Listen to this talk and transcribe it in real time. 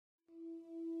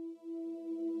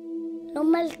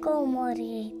لملكو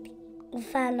موريتي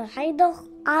وفالو حيدخ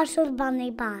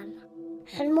Ashurbanipal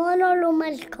حلمونو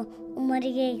لملكو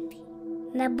وموريتي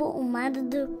نبو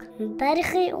ومردك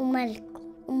برخي وملكو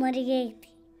وموريتي.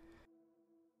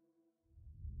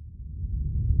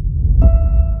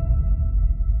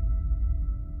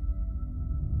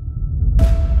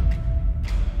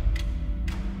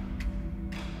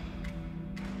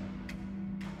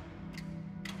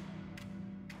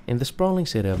 In the sprawling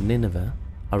city of Nineveh,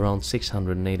 around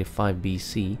 685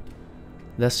 BC,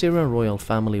 the Assyrian royal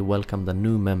family welcomed a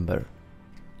new member,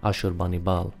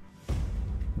 Ashurbanipal.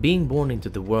 Being born into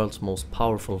the world's most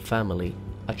powerful family,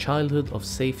 a childhood of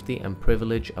safety and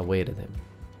privilege awaited him.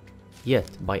 Yet,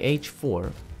 by age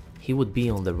 4, he would be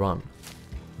on the run,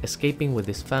 escaping with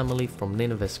his family from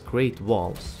Nineveh's great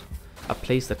walls, a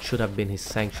place that should have been his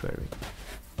sanctuary.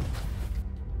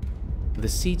 The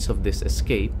seeds of this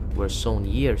escape were sown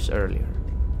years earlier,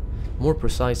 more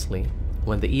precisely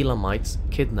when the Elamites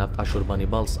kidnapped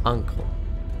Ashurbanipal's uncle,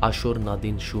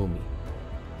 Ashur-nadin-shumi.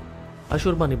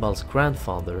 Ashurbanipal's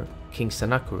grandfather, King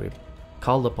Sennacherib,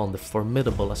 called upon the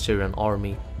formidable Assyrian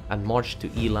army and marched to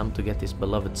Elam to get his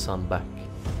beloved son back.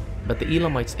 But the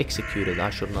Elamites executed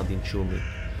Ashur-nadin-shumi,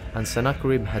 and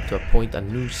Sennacherib had to appoint a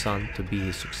new son to be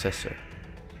his successor.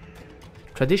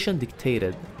 Tradition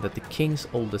dictated that the king's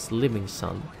oldest living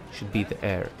son should be the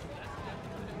heir.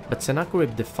 But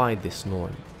Sennacherib defied this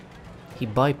norm. He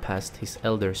bypassed his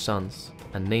elder sons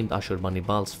and named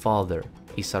Ashurbanipal's father,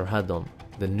 Esarhaddon,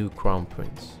 the new crown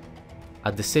prince,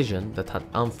 a decision that had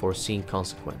unforeseen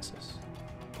consequences.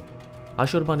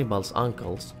 Ashurbanipal's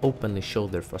uncles openly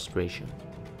showed their frustration,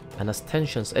 and as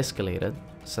tensions escalated,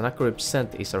 Sennacherib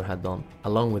sent Esarhaddon,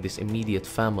 along with his immediate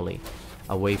family,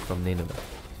 away from Nineveh.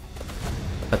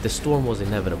 But the storm was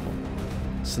inevitable.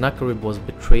 Sennacherib was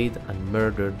betrayed and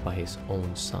murdered by his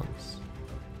own sons.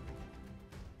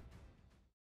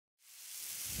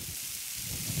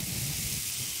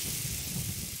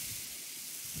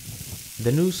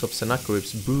 The news of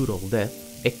Sennacherib's brutal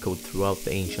death echoed throughout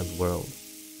the ancient world,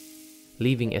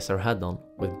 leaving Esarhaddon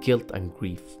with guilt and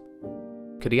grief.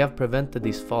 Could he have prevented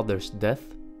his father's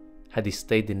death had he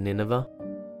stayed in Nineveh?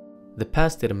 The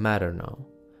past didn't matter now,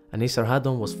 and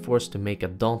Esarhaddon was forced to make a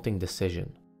daunting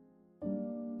decision: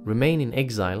 remain in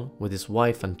exile with his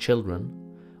wife and children,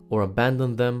 or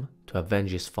abandon them to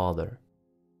avenge his father.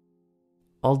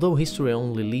 Although history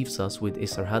only leaves us with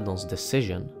Esarhaddon's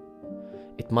decision,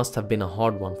 it must have been a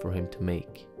hard one for him to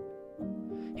make.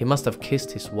 He must have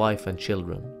kissed his wife and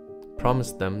children,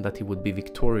 promised them that he would be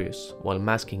victorious while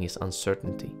masking his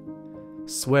uncertainty,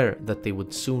 swear that they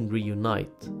would soon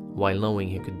reunite while knowing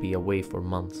he could be away for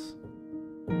months.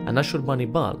 And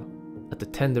Ashurbanipal, at the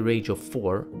tender age of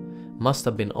 4, must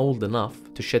have been old enough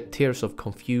to shed tears of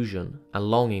confusion and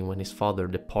longing when his father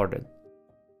departed.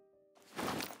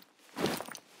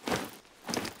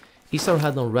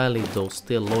 Esarhaddon rallied those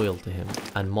still loyal to him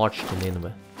and marched to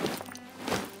Nineveh.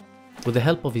 With the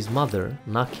help of his mother,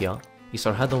 Nakia,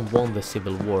 Esarhaddon won the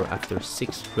civil war after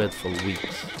 6 dreadful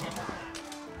weeks.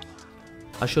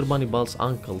 Ashurbanipal's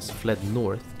uncles fled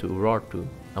north to Urartu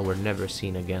and were never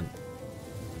seen again.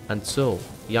 And so,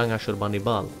 young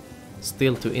Ashurbanipal,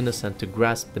 still too innocent to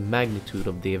grasp the magnitude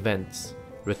of the events,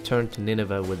 returned to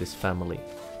Nineveh with his family,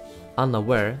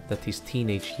 unaware that his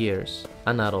teenage years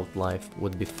and adult life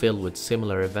would be filled with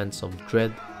similar events of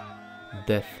dread,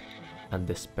 death, and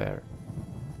despair.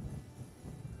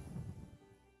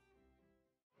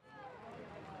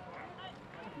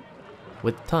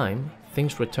 With time,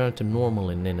 things returned to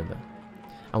normal in Nineveh,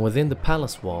 and within the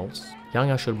palace walls, young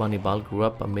Ashurbanipal grew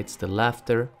up amidst the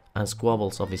laughter and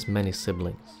squabbles of his many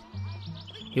siblings.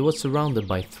 He was surrounded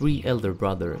by 3 elder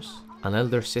brothers, an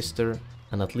elder sister,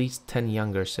 and at least 10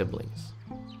 younger siblings.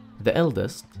 The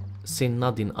eldest,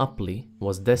 Sin-nadin-apli,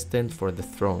 was destined for the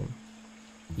throne.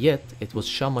 Yet it was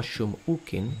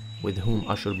Shamash-shum-ukin with whom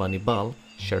Ashurbanipal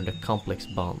shared a complex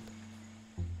bond.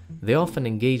 They often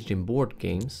engaged in board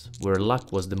games where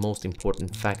luck was the most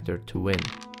important factor to win,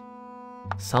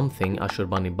 something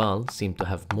Ashurbanipal seemed to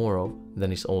have more of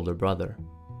than his older brother.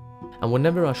 And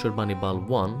whenever Ashurbanipal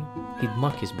won, he'd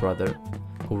mock his brother,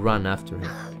 who ran after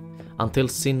him, until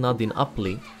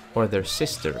Sin-nadin-apli or their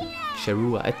sister,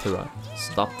 Sherua-eterat,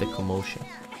 stopped the commotion.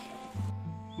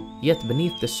 Yet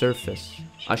beneath the surface,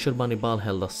 Ashurbanipal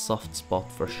held a soft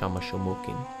spot for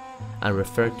Shamash-shum-ukin and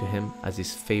referred to him as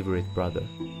his favorite brother.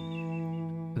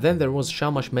 Then there was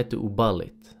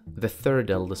Shamash-metu-ubalit, the 3rd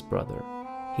eldest brother.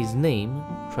 His name,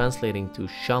 translating to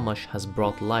Shamash has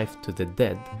brought life to the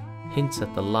dead, hints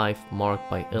at a life marked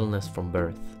by illness from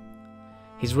birth.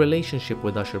 His relationship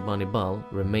with Ashurbanipal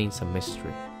remains a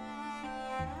mystery.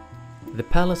 The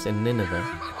palace in Nineveh,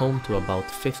 home to about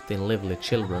 15 lively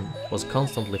children, was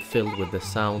constantly filled with the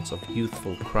sounds of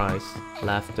youthful cries,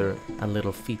 laughter, and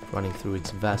little feet running through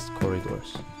its vast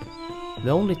corridors.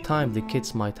 The only time the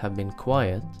kids might have been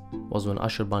quiet was when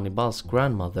Ashurbanibal's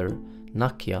grandmother,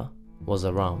 Nakia, was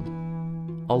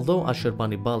around. Although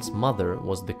Ashurbanibal's mother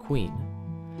was the queen,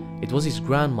 it was his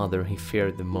grandmother he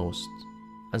feared the most,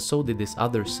 and so did his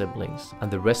other siblings and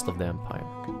the rest of the empire.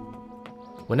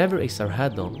 Whenever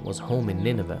Esarhaddon was home in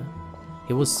Nineveh,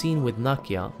 he was seen with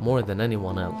Nakia more than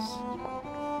anyone else.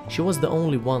 She was the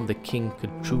only one the king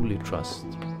could truly trust,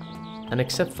 and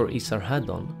except for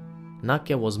Esarhaddon,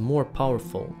 Nakia was more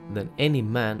powerful than any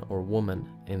man or woman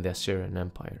in the Assyrian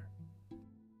Empire.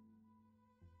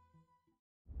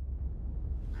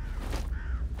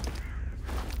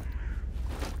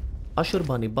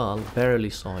 Ashurbanipal barely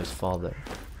saw his father.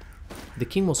 The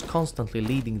king was constantly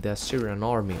leading the Assyrian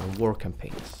army on war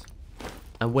campaigns.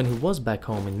 And when he was back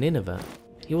home in Nineveh,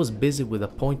 he was busy with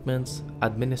appointments,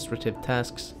 administrative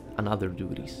tasks, and other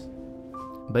duties.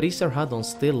 But Esarhaddon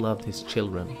still loved his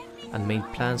children and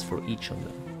made plans for each of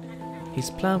them. His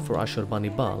plan for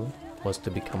Ashurbanipal was to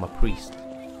become a priest.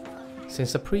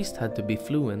 Since a priest had to be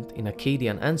fluent in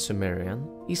Akkadian and Sumerian,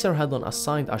 Esarhaddon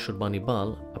assigned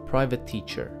Ashurbanipal a private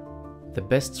teacher, the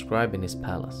best scribe in his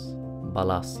palace,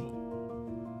 Balassi.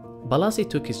 Balassi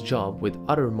took his job with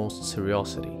uttermost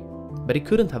seriosity, but he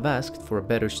couldn't have asked for a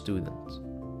better student.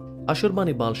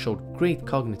 Ashurbanipal showed great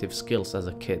cognitive skills as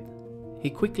a kid.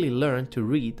 He quickly learned to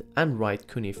read and write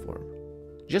cuneiform.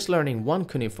 Just learning one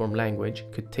cuneiform language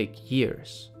could take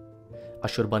years.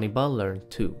 Ashurbanipal learned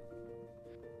two.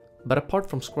 But apart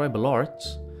from scribal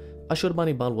arts,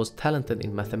 Ashurbanipal was talented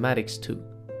in mathematics too.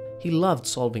 He loved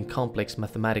solving complex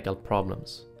mathematical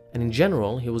problems, and in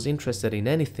general he was interested in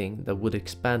anything that would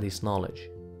expand his knowledge.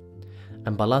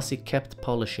 And Balassi kept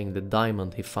polishing the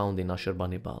diamond he found in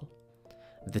Ashurbanipal.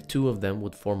 The two of them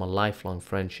would form a lifelong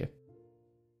friendship.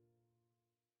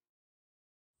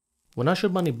 When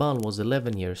Ashurbanipal was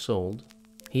 11 years old,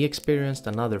 he experienced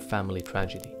another family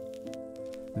tragedy.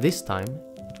 This time,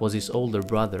 it was his older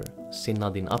brother,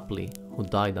 Sin-Nadin Apli, who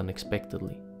died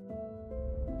unexpectedly.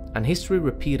 And history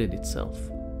repeated itself.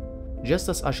 Just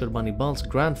as Ashurbanipal's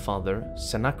grandfather,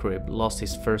 Sennacherib, lost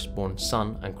his firstborn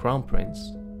son and crown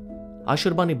prince,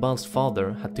 Ashurbanipal's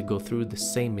father had to go through the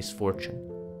same misfortune.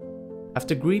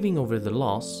 After grieving over the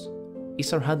loss,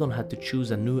 Esarhaddon had to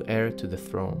choose a new heir to the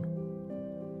throne.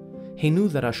 He knew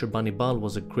that Ashurbanipal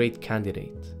was a great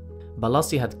candidate.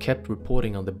 Balassi had kept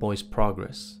reporting on the boy's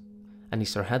progress, and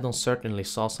Esarhaddon certainly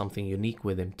saw something unique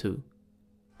with him too.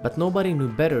 But nobody knew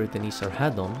better than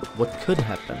Esarhaddon what could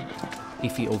happen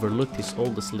if he overlooked his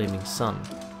oldest living son,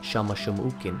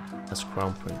 Shama-Shum-Ukin, as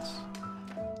crown prince.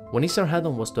 When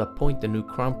Esarhaddon was to appoint the new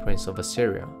crown prince of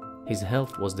Assyria, his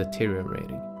health was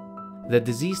deteriorating. The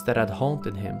disease that had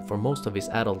haunted him for most of his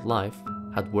adult life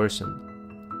had worsened.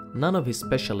 None of his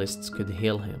specialists could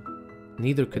heal him,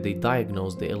 neither could they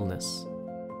diagnose the illness.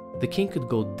 The king could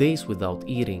go days without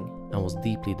eating and was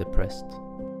deeply depressed.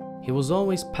 He was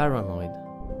always paranoid,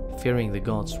 fearing the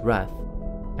god's wrath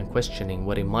and questioning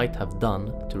what he might have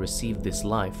done to receive this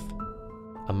life: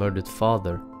 a murdered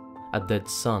father, a dead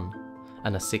son,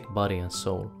 and a sick body and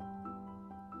soul.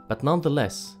 But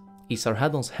nonetheless,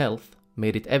 Esarhaddon's health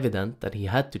made it evident that he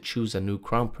had to choose a new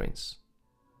crown prince.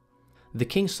 The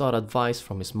king sought advice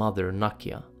from his mother,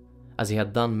 Nakia, as he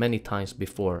had done many times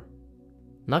before.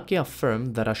 Nakia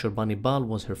affirmed that Ashurbanipal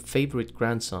was her favorite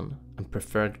grandson and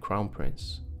preferred crown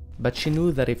prince. But she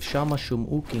knew that if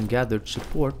Shama-Shum-Ukin gathered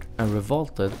support and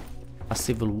revolted, a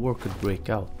civil war could break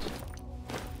out.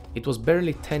 It was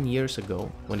barely 10 years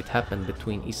ago when it happened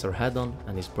between Esarhaddon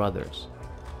and his brothers.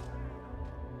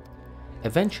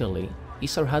 Eventually,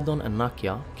 Esarhaddon and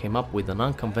Nakia came up with an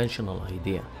unconventional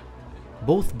idea.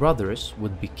 Both brothers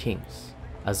would be kings,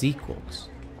 as equals.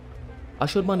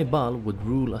 Ashurbanipal would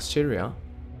rule Assyria,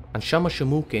 and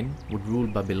Shama-Shum-Ukin would rule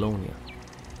Babylonia.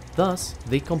 Thus,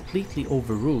 they completely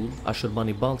overruled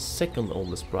Ashurbanipal's second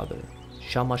oldest brother,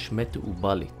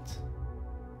 Shamash-Metu-Ubalit.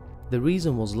 The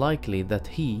reason was likely that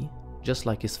he, just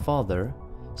like his father,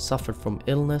 suffered from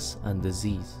illness and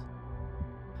disease.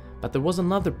 But there was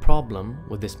another problem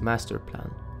with this master plan.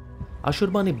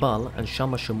 Ashurbanipal and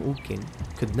Shama-Shum-Ukin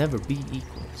could never be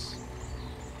equals.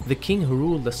 The king who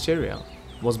ruled Assyria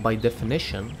was by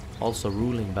definition also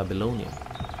ruling Babylonia.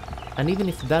 And even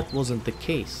if that wasn't the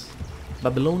case,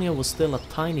 Babylonia was still a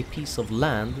tiny piece of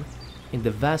land in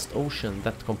the vast ocean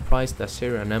that comprised the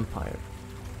Assyrian Empire.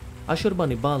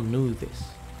 Ashurbanipal knew this,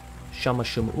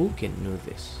 Shama-Shum-Ukin knew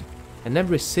this, and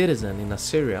every citizen in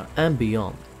Assyria and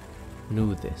beyond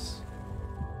knew this.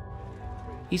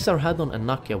 Esarhaddon and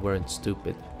Nakia weren't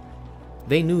stupid.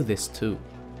 They knew this too,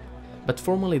 but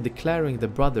formally declaring the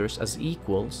brothers as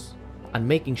equals and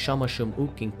making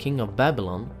Shamash-shum-ukin king of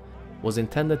Babylon was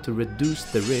intended to reduce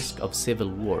the risk of civil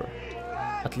war.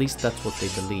 At least that's what they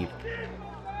believed.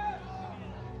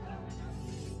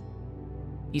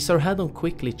 Esarhaddon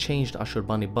quickly changed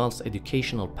Ashurbanibal's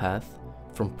educational path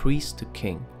from priest to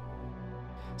king.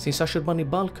 Since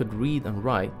Ashurbanipal could read and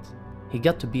write, he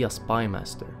got to be a spy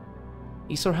master.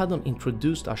 Esarhaddon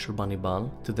introduced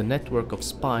Ashurbanipal to the network of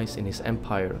spies in his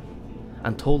empire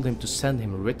and told him to send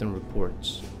him written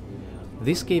reports.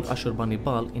 This gave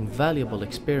Ashurbanipal invaluable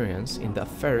experience in the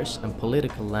affairs and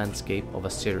political landscape of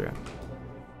Assyria.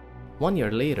 1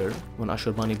 year later, when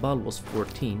Ashurbanipal was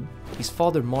 14, his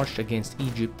father marched against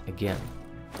Egypt again.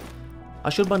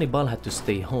 Ashurbanipal had to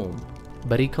stay home,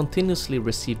 but he continuously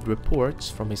received reports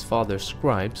from his father's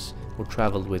scribes who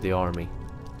traveled with the army.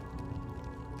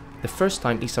 The first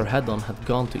time Esarhaddon had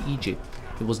gone to Egypt,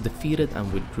 he was defeated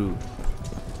and withdrew.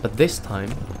 But this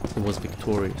time, he was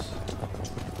victorious.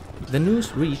 The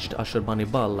news reached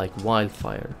Ashurbanipal like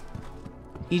wildfire.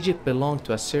 Egypt belonged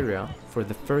to Assyria for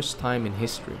the first time in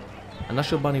history, and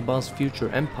Ashurbanipal's future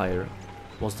empire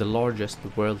was the largest the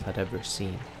world had ever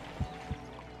seen.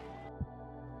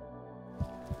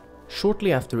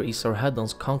 Shortly after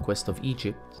Esarhaddon's conquest of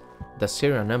Egypt, the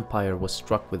Assyrian Empire was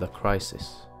struck with a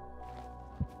crisis.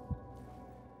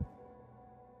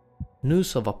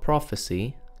 News of a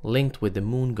prophecy linked with the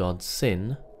moon god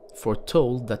Sin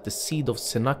foretold that the seed of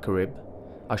Sennacherib,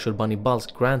 Ashurbanibal's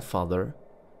grandfather,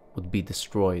 would be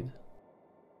destroyed.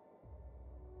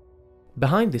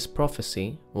 Behind this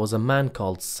prophecy was a man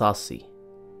called Sasi.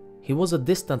 He was a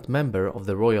distant member of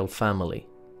the royal family,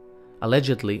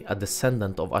 allegedly a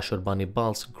descendant of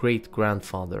Ashurbanibal's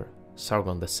great-grandfather,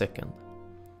 Sargon II.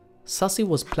 Sasi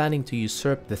was planning to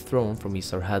usurp the throne from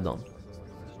Esarhaddon,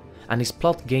 and his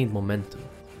plot gained momentum.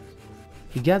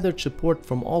 He gathered support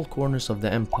from all corners of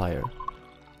the empire,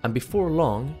 and before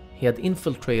long he had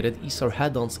infiltrated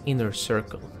Esarhaddon's inner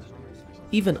circle.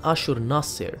 Even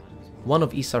Ashur-nasir, one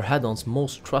of Esarhaddon's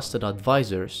most trusted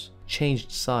advisors, changed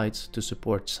sides to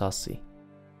support Sasi.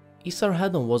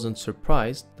 Esarhaddon wasn't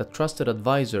surprised that trusted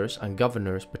advisors and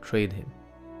governors betrayed him.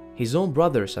 His own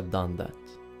brothers had done that.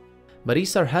 But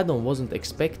Esarhaddon wasn't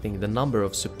expecting the number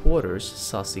of supporters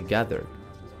Sasi gathered.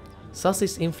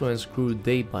 Sasi's influence grew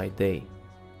day by day.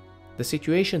 The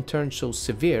situation turned so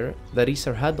severe that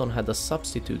Esarhaddon had a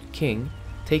substitute king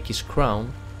take his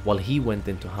crown while he went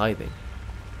into hiding.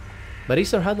 But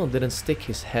Esarhaddon didn't stick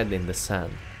his head in the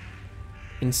sand.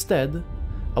 Instead,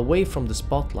 away from the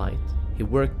spotlight, he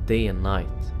worked day and night,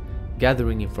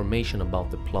 gathering information about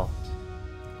the plot.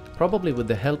 Probably with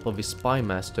the help of his spy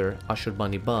master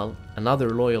Ashurbanipal and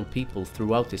other loyal people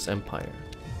throughout his empire.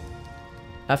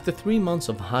 After 3 months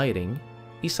of hiding,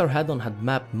 Esarhaddon had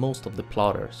mapped most of the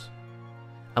plotters,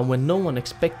 and when no one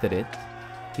expected it,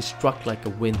 he struck like a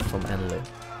wind from Enlil.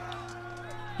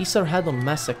 Esarhaddon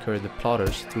massacred the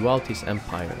plotters throughout his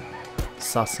empire,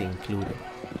 Sasi included.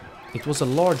 It was a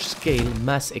large-scale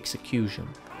mass execution.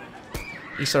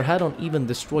 Esarhaddon even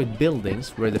destroyed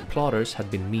buildings where the plotters had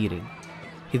been meeting.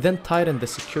 He then tightened the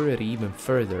security even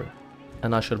further,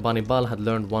 and Ashurbanipal had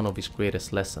learned one of his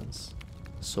greatest lessons,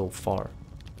 so far.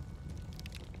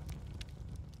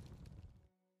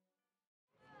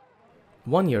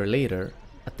 One year later,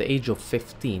 at the age of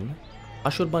 15,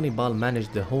 Ashurbanipal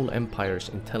managed the whole empire's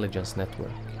intelligence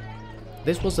network.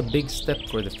 This was a big step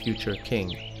for the future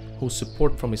king, whose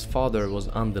support from his father was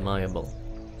undeniable.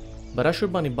 But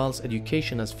Ashurbanipal's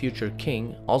education as future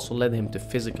king also led him to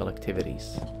physical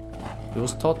activities. He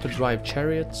was taught to drive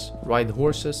chariots, ride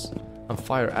horses, and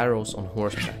fire arrows on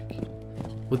horseback.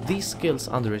 With these skills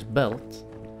under his belt,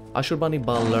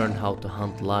 Ashurbanipal learned how to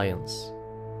hunt lions.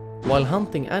 While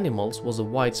hunting animals was a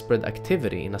widespread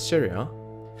activity in Assyria,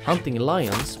 hunting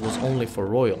lions was only for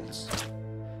royals,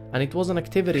 and it was an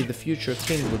activity the future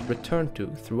king would return to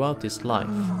throughout his life.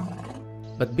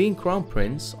 But being crown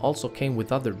prince also came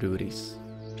with other duties.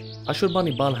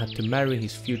 Ashurbanipal had to marry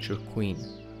his future queen.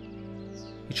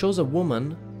 He chose a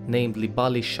woman named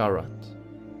Libali-Sharat.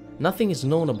 Nothing is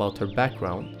known about her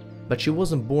background, but she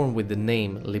wasn't born with the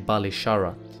name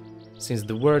Libali-Sharat, since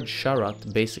the word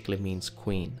Sharat basically means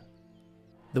queen.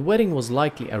 The wedding was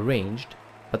likely arranged,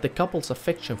 but the couple's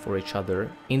affection for each other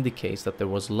indicates that there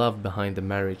was love behind the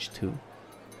marriage too.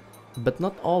 But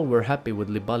not all were happy with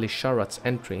Libali-Sharat's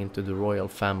entry into the royal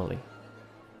family.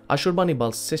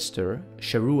 Ashurbanipal's sister,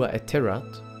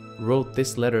 Sherua-Eterat, wrote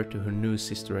this letter to her new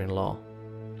sister-in-law.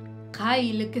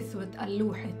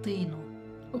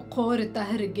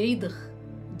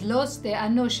 دلوستي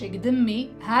أنوشك دمي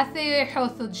هاثي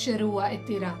يحوثد شروا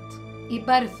اترات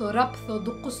إبرثو ربثو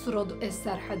دو قصرد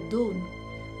السرحدون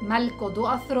ملكو دو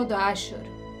أثرد عشر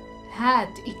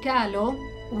هات إكالو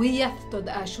ويثتد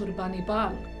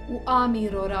أشوربانيبال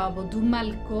وآميرو رابو دو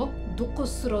ملكو دو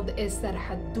قصرد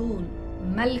السرحدون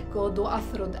ملكو دو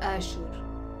أثرد آشور.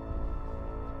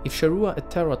 If Sharua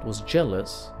Eterat was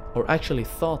jealous, or actually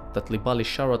thought that Libali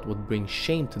Sharat would bring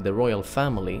shame to the royal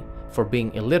family for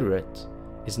being illiterate,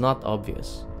 is not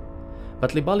obvious.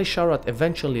 But Libali Sharat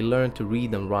eventually learned to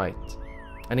read and write,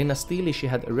 and in a stele she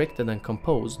had erected and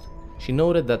composed, she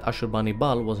noted that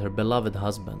Ashurbanipal was her beloved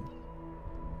husband.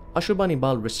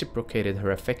 Ashurbanipal reciprocated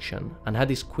her affection and had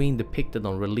his queen depicted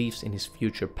on reliefs in his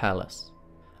future palace,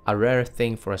 a rare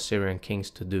thing for Assyrian kings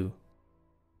to do.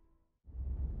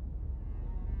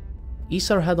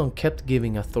 Esarhaddon kept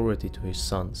giving authority to his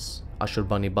sons,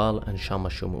 Ashurbanipal and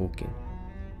Shamash-shum-ukin,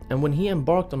 and when he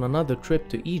embarked on another trip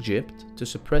to Egypt to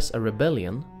suppress a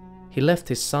rebellion, he left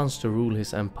his sons to rule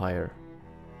his empire.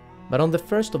 But on the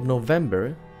 1st of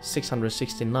November,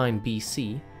 669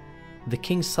 BC, the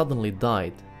king suddenly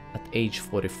died at age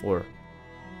 44.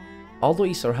 Although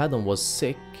Esarhaddon was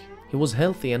sick, he was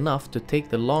healthy enough to take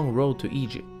the long road to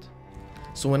Egypt.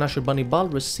 So when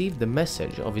Ashurbanipal received the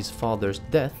message of his father's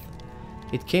death,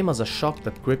 it came as a shock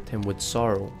that gripped him with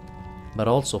sorrow, but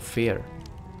also fear.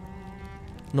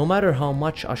 No matter how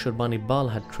much Ashurbanipal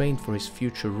had trained for his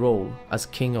future role as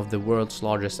king of the world's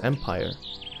largest empire,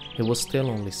 he was still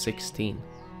only 16.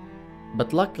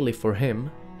 But luckily for him,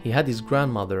 he had his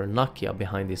grandmother Nakia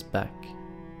behind his back.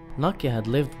 Nakia had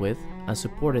lived with and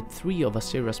supported 3 of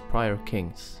Assyria's prior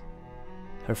kings: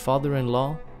 her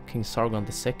father-in-law, King Sargon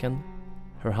II,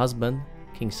 her husband,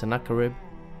 King Sennacherib,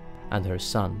 and her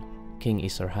son, King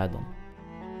Esarhaddon.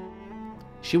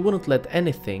 She wouldn't let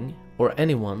anything or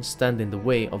anyone stand in the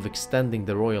way of extending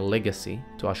the royal legacy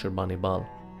to Ashurbanipal.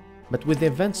 But with the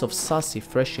events of Sassi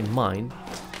fresh in mind,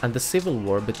 and the civil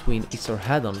war between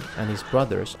Esarhaddon and his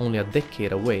brothers only a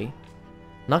decade away,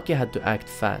 Nakia had to act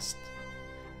fast.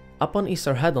 Upon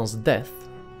Esarhaddon's death,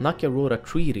 Nakia wrote a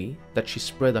treaty that she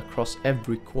spread across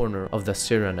every corner of the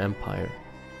Assyrian Empire.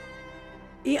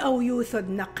 I au youthod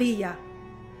Nakia,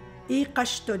 I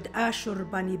qashtod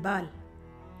Ashurbanipal,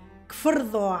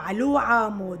 kfurdo alu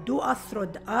amo du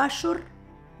athrod Ashur,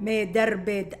 me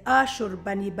darbed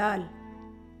Ashurbanipal,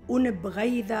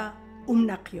 ونبغيذا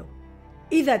ومنقيو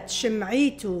إذا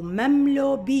تشمعيتو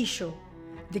مملو بيشو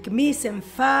دكميس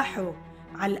انفاحو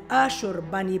على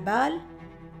آشوربانيبال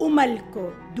وملكو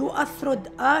دو أثرد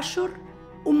آشور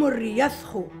ومر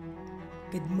يثخو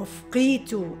قد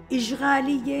مفقيتو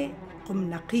إشغالية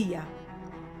قمنقية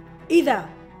إذا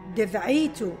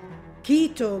دذعيتو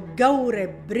كيتو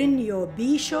قورب برنيو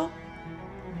بيشو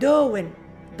دوين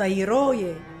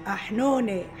ضيروية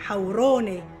أحنوني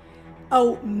حوروني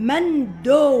أو من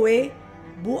دوي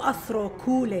بو أثرو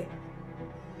كولي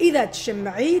إذا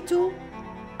تشمعيتو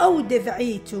أو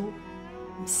دذعيتو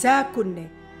مساكني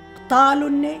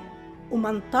قطالني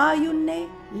ومنطايني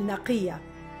لنقية.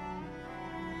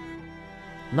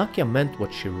 Nakia meant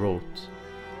what she wrote,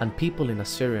 and people in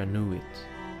Assyria knew it,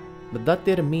 but that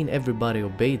didn't mean everybody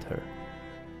obeyed her.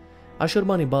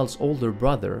 Ashurbanipal's older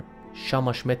brother,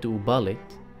 Shamash-metu-ubalit,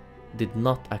 did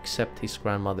not accept his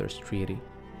grandmother's treaty.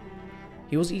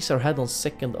 He was Esarhaddon's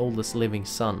second oldest living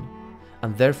son,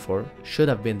 and therefore should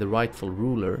have been the rightful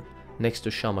ruler next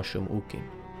to Shamash-shum-ukin.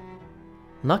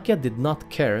 Nakia did not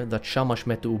care that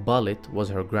Shamash-metu-ubalit was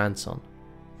her grandson.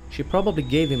 She probably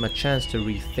gave him a chance to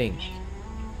rethink,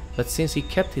 but since he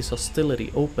kept his hostility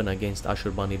open against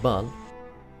Ashurbanipal,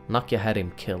 Nakia had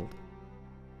him killed.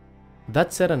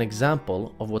 That set an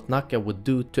example of what Nakia would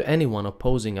do to anyone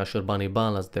opposing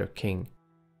Ashurbanipal as their king.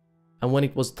 And when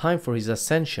it was time for his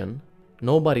ascension,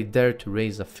 nobody dared to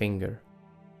raise a finger.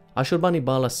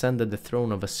 Ashurbanipal ascended the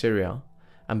throne of Assyria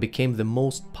and became the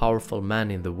most powerful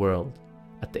man in the world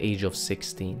at the age of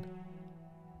 16.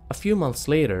 A few months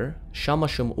later,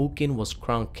 Shamash-shum-ukin was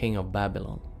crowned king of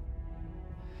Babylon.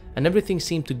 And everything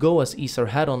seemed to go as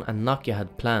Esarhaddon and Nakia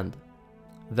had planned.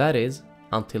 That is,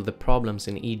 until the problems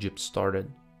in Egypt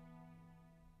started.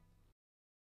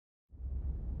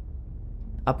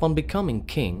 Upon becoming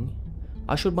king,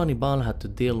 Ashurbanipal had to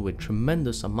deal with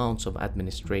tremendous amounts of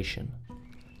administration.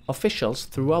 Officials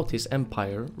throughout his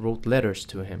empire wrote letters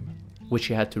to him, which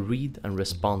he had to read and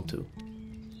respond to,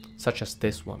 such as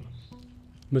this one.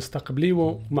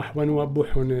 مستقبليو محونو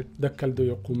أبوحون دكال دو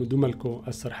يقوم دملكو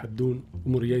السرحدون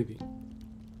ومريدي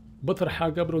بطرحا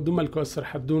قبرو دملكو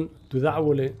السرحدون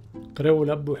تدعولي قريو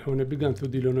لأبوحون بيغان ثو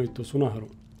ديلونويتو سنهرو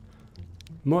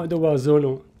موعدو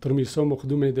وازولو ترميسو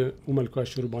مقدومي دي وملكو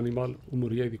أشوربانيبال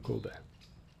ومريدي كوبه.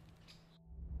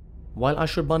 While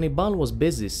Ashurbanipal was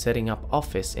busy setting up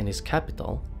office in his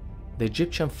capital, the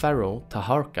Egyptian pharaoh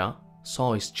Taharqa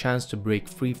saw his chance to break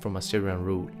free from Assyrian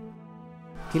rule.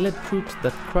 He led troops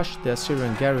that crushed the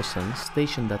Assyrian garrison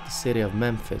stationed at the city of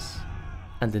Memphis,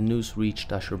 and the news reached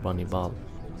Ashurbanipal.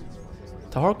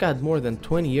 Taharqa had more than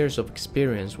 20 years of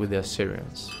experience with the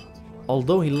Assyrians.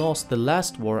 Although he lost the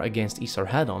last war against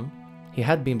Esarhaddon, he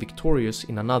had been victorious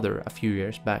in another a few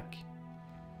years back.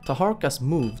 Taharqa's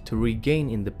move to regain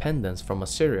independence from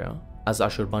Assyria, as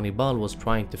Ashurbanipal was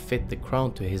trying to fit the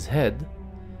crown to his head,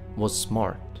 was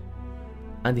smart.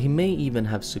 And he may even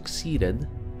have succeeded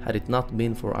had it not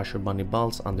been for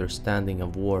Ashurbanipal's understanding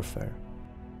of warfare.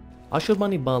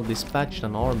 Ashurbanipal dispatched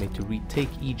an army to retake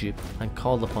Egypt and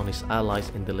called upon his allies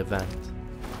in the Levant.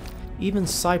 Even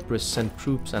Cyprus sent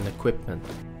troops and equipment,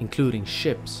 including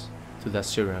ships, to the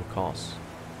Assyrian cause.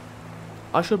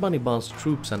 Ashurbanipal's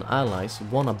troops and allies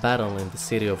won a battle in the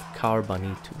city of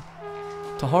Kar-Banitu.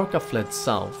 Taharqa fled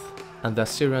south, and the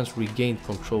Assyrians regained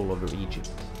control over Egypt.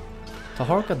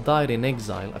 Taharqa died in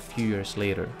exile a few years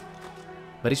later,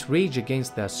 but his rage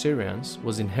against the Assyrians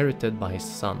was inherited by his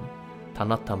son,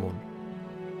 Tanatamun.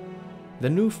 The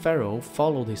new pharaoh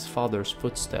followed his father's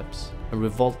footsteps and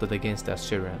revolted against the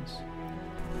Assyrians.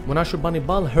 When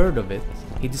Ashurbanipal heard of it,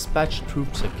 he dispatched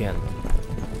troops again.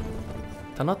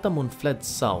 Tanatamun fled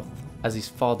south, as his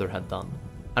father had done,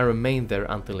 and remained there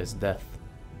until his death.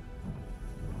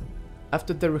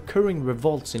 After the recurring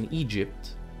revolts in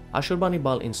Egypt,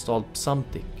 Ashurbanipal installed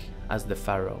Psamtik as the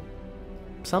pharaoh.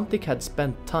 Psamtik had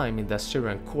spent time in the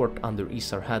Assyrian court under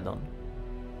Esarhaddon.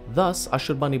 Thus,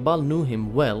 Ashurbanipal knew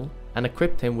him well and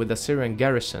equipped him with Assyrian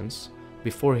garrisons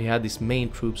before he had his main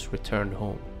troops returned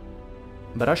home.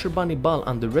 But Ashurbanipal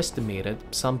underestimated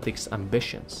Psamtik's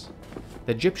ambitions.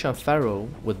 The Egyptian pharaoh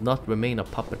would not remain a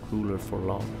puppet ruler for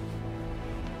long.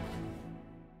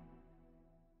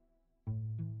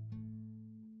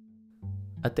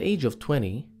 At the age of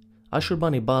 20,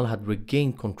 Ashurbanipal had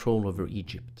regained control over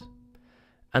Egypt.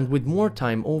 And with more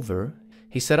time over,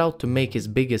 he set out to make his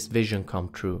biggest vision come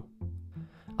true: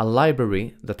 a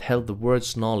library that held the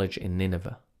world's knowledge in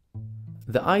Nineveh.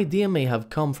 The idea may have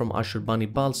come from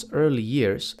Ashurbanipal's early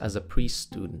years as a priest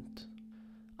student.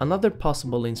 Another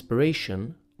possible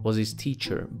inspiration was his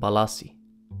teacher, Balassi.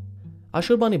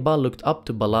 Ashurbanipal looked up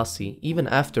to Balassi even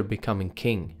after becoming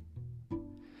king.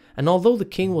 And although the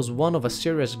king was one of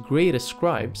Assyria's greatest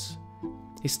scribes,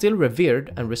 he still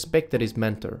revered and respected his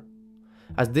mentor,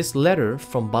 as this letter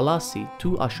from Balassi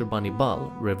to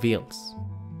Ashurbanipal reveals.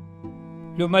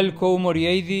 لملكو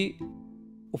مريدي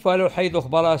وفالو حيدوخ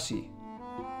بلاسي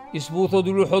يسبوطو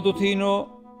دلو حدوتينو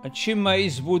اتشما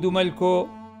يسبودو ملكو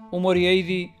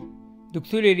ومريدي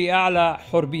دكتولي لي أعلى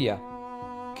حربية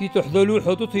كي تحضلو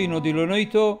حدوتينو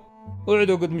دلونيتو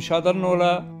وعدو قد مشادرنو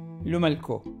لا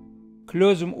لملكو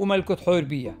كلوزم وملكو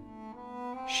حربية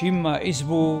شما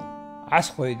يسبو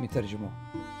عسخو يد مترجمو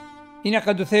إنا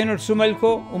قدو ثينو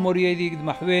رسوملكو ومريدي قد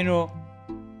محوينو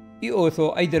إيوثو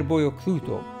أيدر بويو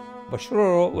كثوتو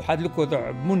بشرورو وحدلكو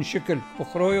دعب من شكل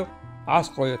بخرويو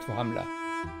عسقو يتفهم له.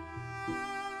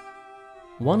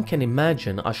 One can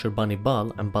imagine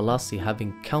Ashurbanipal and Balassi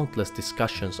having countless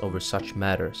discussions over such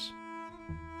matters.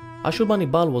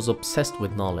 Ashurbanipal was obsessed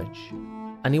with knowledge,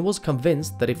 and he was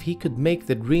convinced that if he could make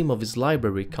the dream of his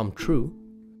library come true,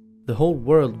 the whole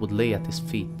world would lay at his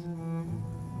feet.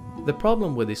 The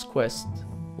problem with his quest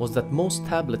was that most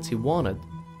tablets he wanted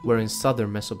were in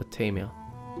southern Mesopotamia,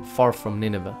 far from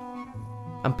Nineveh,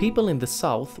 and people in the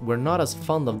south were not as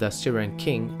fond of the Assyrian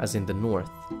king as in the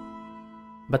north.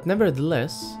 But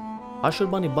nevertheless,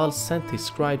 Ashurbanipal sent his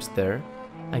scribes there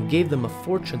and gave them a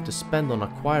fortune to spend on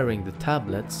acquiring the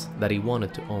tablets that he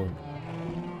wanted to own.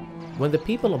 When the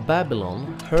people of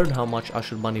Babylon heard how much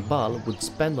Ashurbanipal would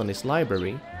spend on his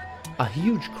library, a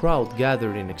huge crowd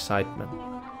gathered in excitement.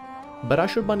 But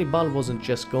Ashurbanipal wasn't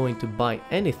just going to buy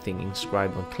anything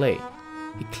inscribed on clay.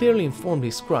 He clearly informed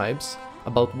his scribes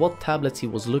about what tablets he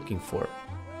was looking for,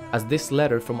 as this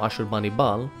letter from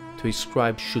Ashurbanipal to his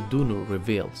scribe Shudunu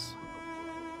reveals.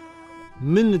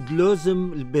 من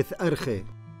دلوزم البث أرخي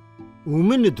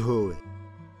ومن دهوه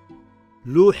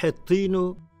لوح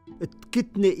الطينو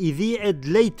اتكتني إذيعد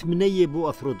ليت منيب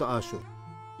وأثرد آشو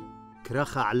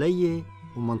كراخ علي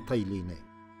ومنطيليني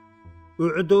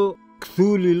وعدو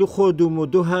كثولي لخودو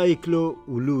مدوهايكلو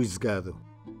ولوز قاذو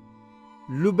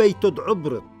لبيتد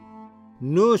عبرت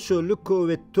نوشو لكو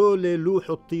وتولي لوح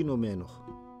الطينو مينوخ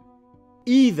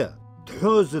إذا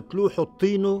تحوزت لوح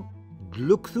الطينو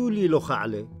دلوكثولي لوخ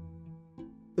علي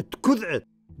اتكذعت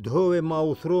دهوه ما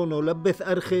وثرونو لبث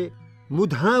أرخي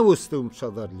مدهاوستو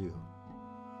مشادر ليو.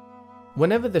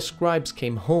 Whenever the scribes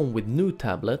came home with new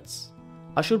tablets,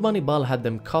 Ashurbanipal had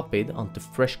them copied onto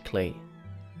fresh clay.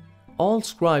 All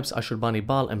scribes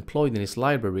Ashurbanipal employed in his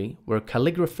library were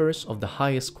calligraphers of the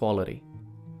highest quality.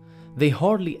 They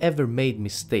hardly ever made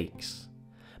mistakes,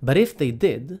 but if they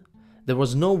did, there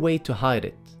was no way to hide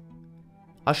it.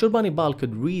 Ashurbanipal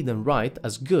could read and write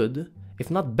as good, if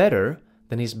not better,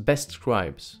 than his best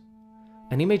scribes,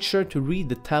 and he made sure to read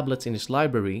the tablets in his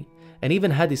library and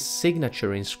even had his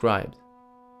signature inscribed.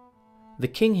 The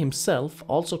king himself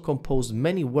also composed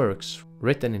many works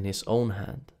written in his own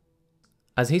hand.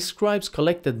 As his scribes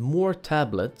collected more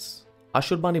tablets,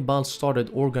 Ashurbanipal started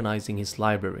organizing his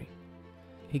library.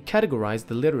 He categorized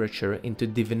the literature into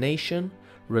divination,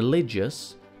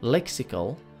 religious,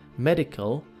 lexical,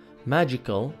 medical,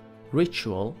 magical,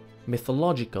 ritual,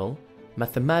 mythological,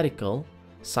 mathematical,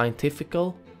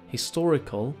 scientifical,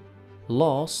 historical,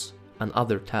 laws, and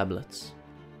other tablets.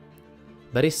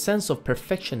 But his sense of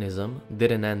perfectionism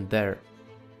didn't end there.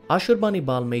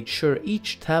 Ashurbanipal made sure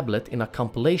each tablet in a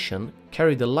compilation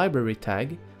carried a library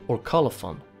tag or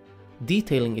colophon,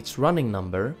 detailing its running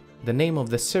number, the name of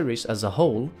the series as a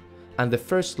whole, and the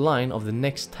first line of the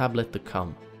next tablet to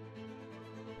come.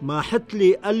 ما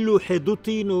حتلي قالو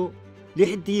حدوتينو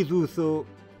لحدي ذوثو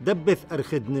دبث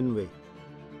أرخد ننوي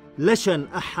لشن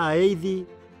أحايذي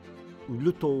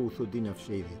ولطوثو دينا في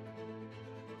شيذي.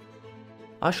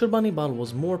 Ashurbanipal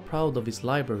was more proud of his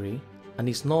library and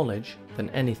his knowledge than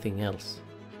anything else.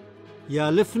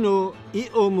 يا لفنو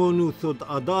إيومونو ثود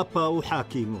أضابا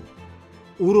وحاكيمو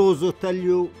وروزو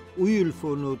تليو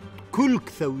ويلفونو كل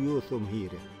كثويوثو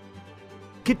مهيري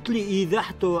كتلي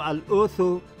إيذحتو على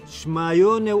الأوثو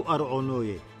شمايوني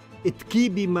وأرعونوي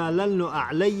اتكيبي ماللنو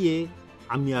أعلي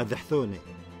عم ياذحثوني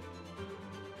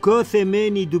كوثي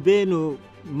ميني دبينو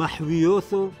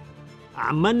محويوثو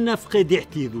عمنا فقد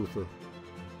احتيذوثو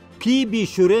كيبي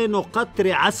شرينو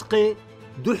قطري عسقي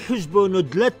دحجبو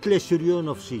ندلت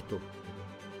لشريونو فشيتو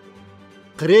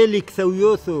قريلي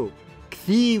كثويوثو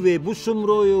كثيوي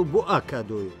بوشمرويو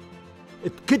بوأكادويو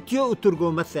اتكتيو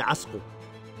اترقو مثي عسقو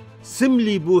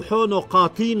سملي بوحونو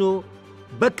قاطينو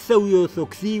بكثويوثو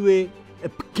كثيوي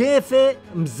بكيفة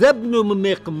مزبنو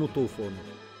مميق مطوفونو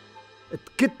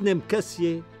اتكتن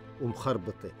مكسية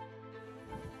ومخربطة.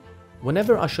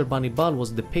 Whenever Ashurbanipal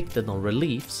was depicted on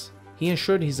reliefs, he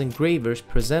ensured his engravers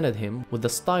presented him with a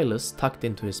stylus tucked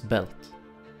into his belt,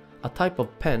 a type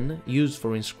of pen used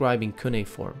for inscribing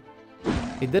cuneiform.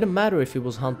 It didn't matter if he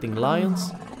was hunting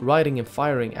lions, riding and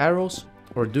firing arrows,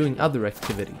 or doing other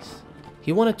activities.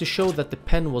 He wanted to show that the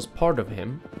pen was part of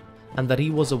him, and that he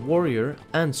was a warrior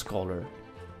and scholar.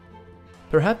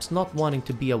 Perhaps not wanting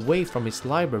to be away from his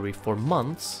library for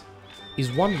months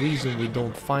is one reason we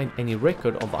don't find any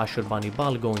record of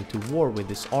Ashurbanipal going to war with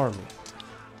his army.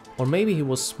 Or maybe he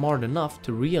was smart enough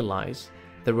to realize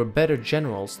there were better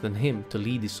generals than him to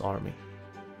lead his army.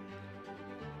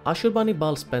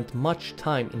 Ashurbanipal spent much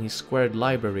time in his squared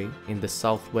library in the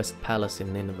southwest palace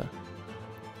in Nineveh.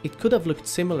 It could have looked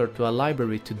similar to a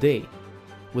library today,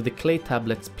 with the clay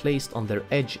tablets placed on their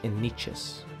edge in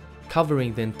niches,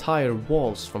 covering the entire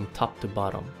walls from top to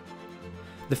bottom.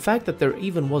 The fact that there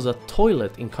even was a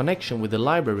toilet in connection with the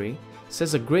library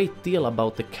says a great deal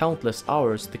about the countless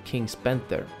hours the king spent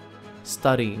there,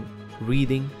 studying,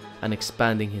 reading, and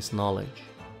expanding his knowledge.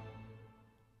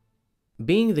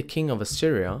 Being the king of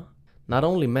Assyria not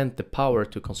only meant the power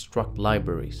to construct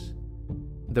libraries,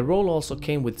 the role also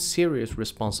came with serious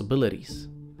responsibilities.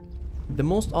 The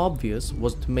most obvious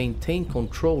was to maintain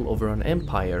control over an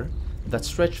empire that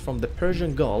stretched from the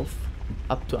Persian Gulf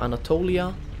up to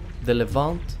Anatolia, the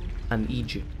Levant, and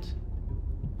Egypt.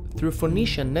 Through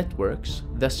Phoenician networks,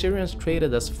 the Assyrians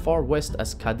traded as far west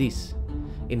as Cadiz,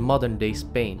 in modern-day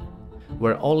Spain,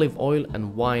 where olive oil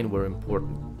and wine were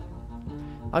important.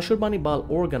 Ashurbanipal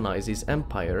organized his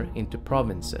empire into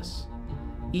provinces,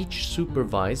 each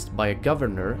supervised by a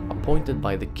governor appointed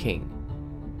by the king.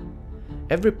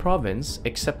 Every province,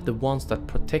 except the ones that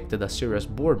protected Assyria's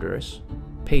borders,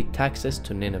 paid taxes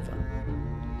to Nineveh.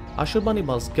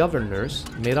 Ashurbanipal's governors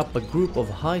made up a group of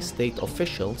high state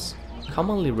officials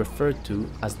commonly referred to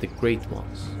as the Great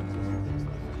Ones.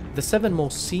 The seven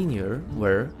most senior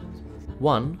were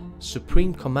 1.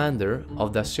 Supreme Commander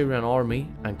of the Assyrian Army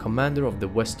and Commander of the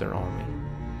Western Army.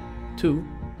 2.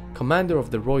 Commander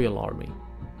of the Royal Army.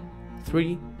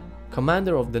 3.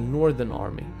 Commander of the Northern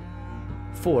Army.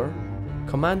 4.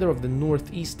 Commander of the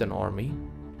Northeastern Army.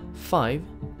 5.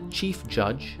 Chief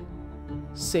Judge.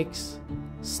 6.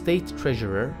 State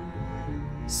Treasurer.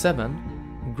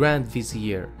 7. Grand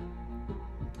Vizier.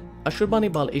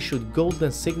 Ashurbanipal issued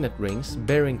golden signet rings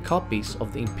bearing copies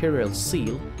of the imperial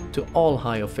seal to all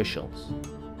high officials.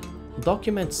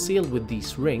 documents sealed with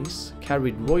these rings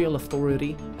carried royal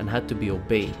authority and had to be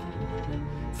obeyed.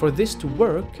 For this to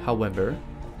work, however,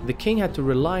 the king had to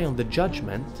rely on the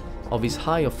judgment of his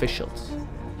high officials.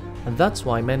 And that's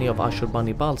why many of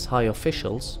Ashurbanibal's high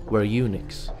officials were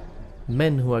eunuchs,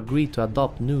 men who agreed to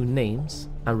adopt new names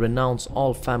and renounce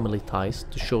all family ties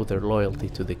to show their loyalty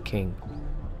to the king.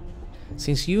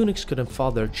 Since eunuchs couldn't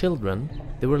father children,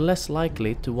 they were less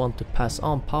likely to want to pass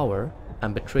on power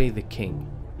and betray the king.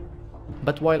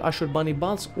 But while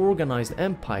Ashurbanibal's organized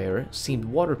empire seemed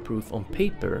waterproof on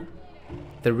paper,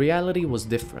 the reality was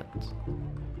different.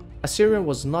 Assyria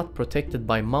was not protected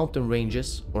by mountain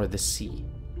ranges or the sea.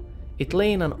 It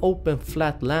lay in an open,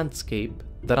 flat landscape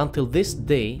that until this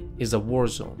day is a war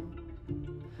zone.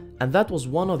 And that was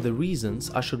one of the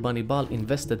reasons Ashurbanipal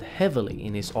invested heavily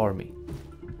in his army.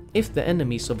 If the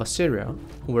enemies of Assyria,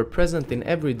 who were present in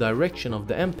every direction of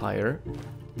the empire,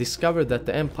 discovered that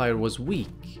the empire was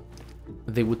weak,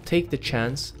 they would take the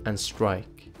chance and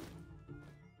strike.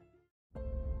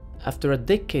 After a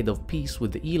decade of peace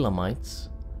with the Elamites,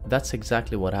 that's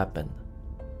exactly what happened.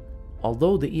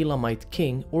 Although the Elamite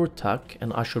king Urtak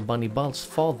and Ashurbanibal's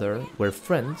father were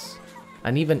friends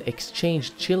and even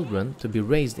exchanged children to be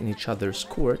raised in each other's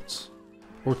courts,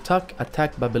 Urtak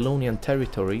attacked Babylonian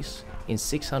territories in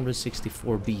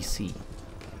 664 BC.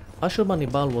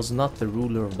 Ashurbanipal was not the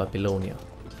ruler of Babylonia.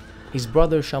 His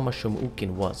brother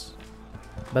Shamash-shum-ukin was.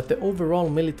 But the overall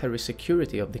military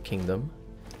security of the kingdom,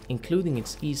 including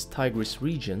its East Tigris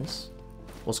regions,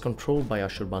 was controlled by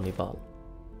Ashurbanipal.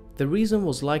 The reason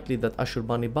was likely that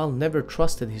Ashurbanipal never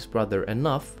trusted his brother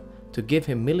enough to give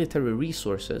him military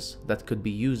resources that could be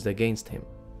used against him.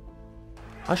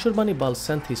 Ashurbanipal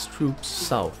sent his troops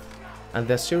south, and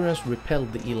the Assyrians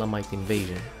repelled the Elamite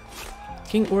invasion.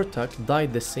 King Urtak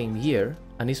died the same year,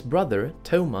 and his brother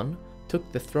Teuman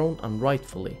took the throne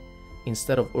unrightfully,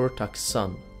 instead of Urtak's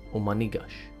son,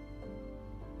 Omanigash.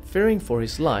 Fearing for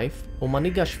his life,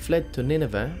 Omanigash fled to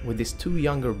Nineveh with his two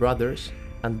younger brothers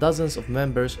and dozens of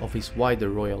members of his wider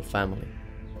royal family.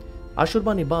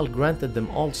 Ashurbanipal granted them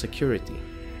all security,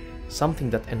 something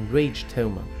that enraged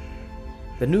Teuman.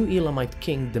 The new Elamite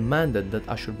king demanded that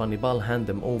Ashurbanipal hand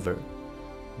them over,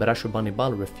 but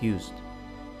Ashurbanipal refused.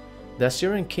 The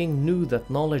Assyrian king knew that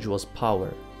knowledge was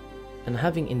power, and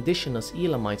having indigenous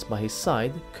Elamites by his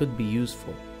side could be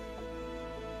useful.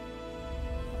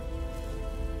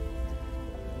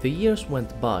 The years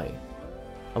went by,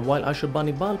 and while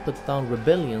Ashurbanipal put down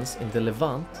rebellions in the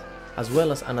Levant, as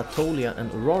well as Anatolia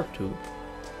and Urartu,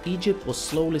 Egypt was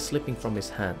slowly slipping from his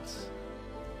hands.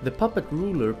 The puppet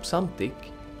ruler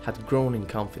Psamtik had grown in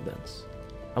confidence,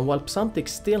 and while Psamtik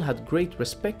still had great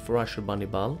respect for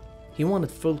Ashurbanipal, he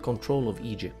wanted full control of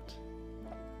Egypt.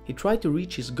 He tried to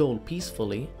reach his goal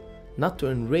peacefully, not to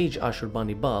enrage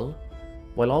Ashurbanipal,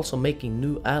 while also making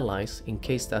new allies in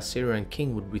case the Assyrian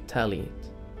king would retaliate.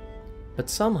 But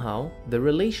somehow, the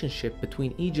relationship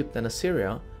between Egypt and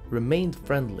Assyria remained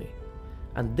friendly,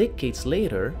 and decades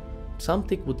later,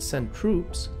 Psamtik would send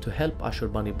troops to help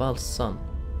Ashurbanipal's son.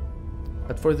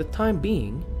 But for the time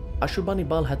being,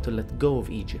 Ashurbanipal had to let go of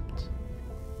Egypt.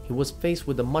 He was faced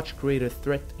with a much greater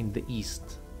threat in the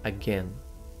east, again.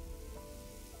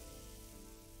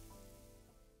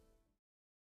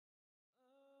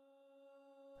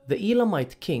 The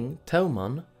Elamite king,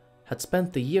 Teuman, had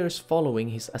spent the years following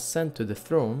his ascent to the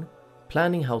throne,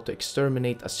 planning how to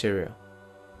exterminate Assyria.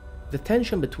 The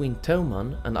tension between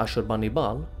Teuman and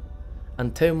Ashurbanipal,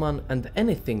 and Teuman and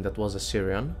anything that was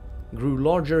Assyrian, grew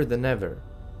larger than ever.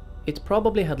 It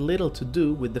probably had little to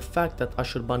do with the fact that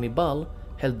Ashurbanipal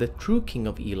held the true king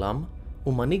of Elam,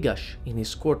 Omanigash, in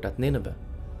his court at Nineveh,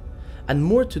 and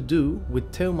more to do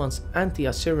with Teuman's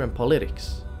anti-Assyrian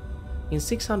politics. In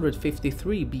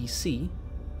 653 BC,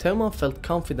 Teuman felt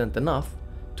confident enough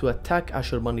to attack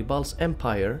Ashurbanipal's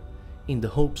empire in the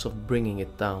hopes of bringing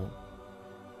it down.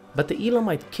 But the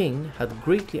Elamite king had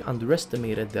greatly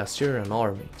underestimated the Assyrian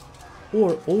army,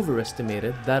 or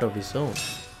overestimated that of his own,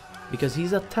 because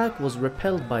his attack was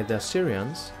repelled by the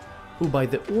Assyrians, who by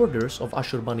the orders of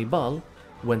Ashurbanipal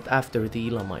went after the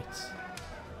Elamites.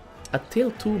 At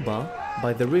Tel Tuba,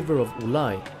 by the river of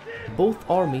Ulai, both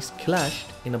armies clashed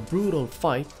in a brutal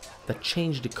fight that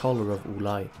changed the color of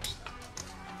Ulai.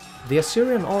 The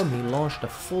Assyrian army launched a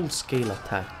full-scale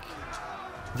attack.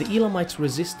 The Elamites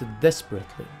resisted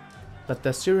desperately, but the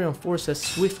Assyrian forces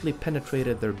swiftly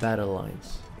penetrated their battle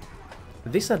lines.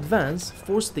 This advance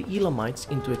forced the Elamites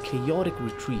into a chaotic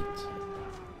retreat.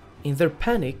 In their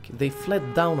panic, they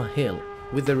fled down a hill,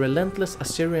 with the relentless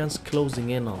Assyrians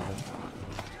closing in on them.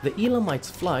 The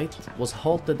Elamites' flight was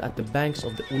halted at the banks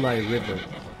of the Ulai River,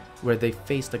 where they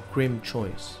faced a grim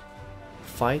choice: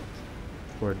 fight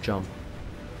for a jump.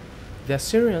 The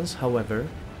Assyrians, however,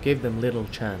 gave them little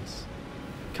chance,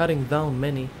 cutting down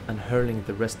many and hurling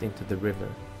the rest into the river.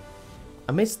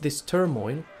 Amidst this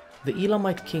turmoil, the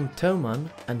Elamite king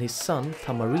Teumman and his son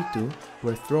Tamaritu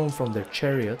were thrown from their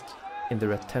chariot in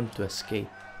their attempt to escape.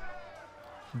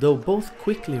 Though both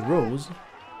quickly rose,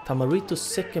 Tamaritu's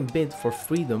second bid for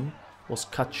freedom was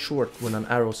cut short when an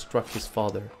arrow struck his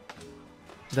father.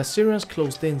 The Assyrians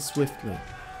closed in swiftly,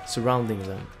 surrounding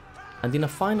them, and in a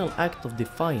final act of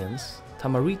defiance,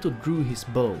 Tamaritu drew his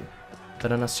bow,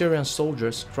 but an Assyrian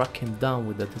soldier struck him down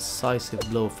with a decisive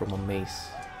blow from a mace.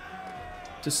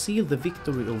 To seal the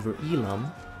victory over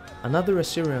Elam, another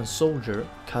Assyrian soldier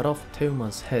cut off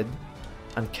Teumman's head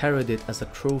and carried it as a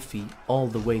trophy all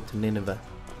the way to Nineveh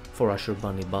for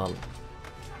Ashurbanipal.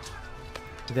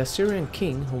 The Assyrian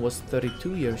king, who was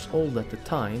 32 years old at the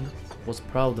time, was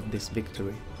proud of this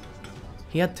victory.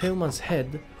 He had Teumman's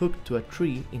head hooked to a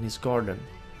tree in his garden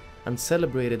and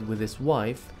celebrated with his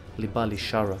wife Libali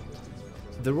Sharat.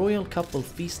 The royal couple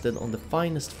feasted on the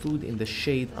finest food in the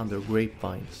shade under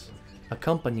grapevines,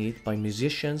 accompanied by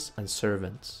musicians and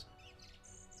servants.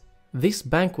 This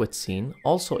banquet scene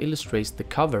also illustrates the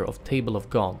cover of Table of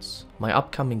Gods, my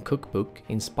upcoming cookbook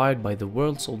inspired by the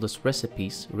world's oldest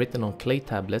recipes written on clay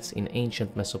tablets in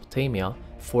ancient Mesopotamia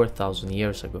 4,000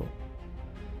 years ago.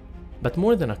 But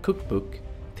more than a cookbook,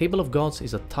 Table of Gods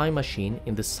is a time machine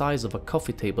in the size of a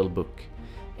coffee table book,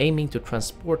 aiming to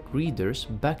transport readers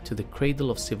back to the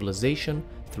cradle of civilization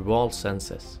through all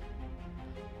senses.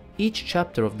 Each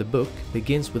chapter of the book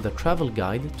begins with a travel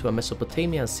guide to a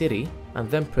Mesopotamian city and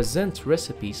then presents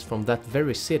recipes from that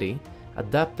very city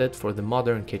adapted for the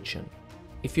modern kitchen.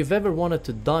 If you've ever wanted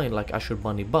to dine like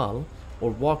Ashurbanipal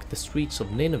or walk the streets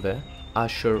of Nineveh,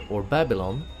 Ashur or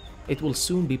Babylon, it will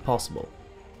soon be possible.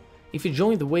 If you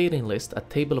join the waiting list at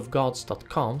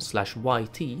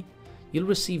tableofgods.com/YT, you'll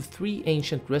receive 3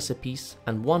 ancient recipes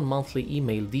and 1 monthly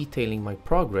email detailing my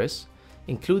progress,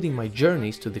 including my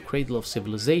journeys to the cradle of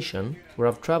civilization, where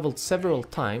I've traveled several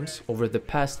times over the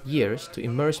past years to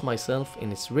immerse myself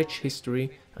in its rich history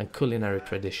and culinary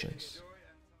traditions.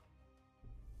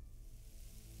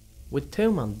 With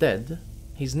Teumman dead,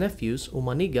 his nephews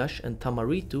Umanigash and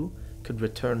Tamaritu could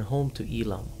return home to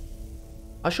Elam.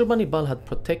 Ashurbanipal had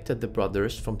protected the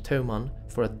brothers from Teumman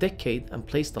for a decade and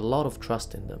placed a lot of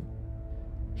trust in them.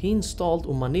 He installed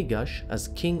Umanigash as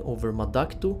king over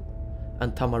Madaktu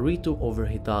and Tamaritu over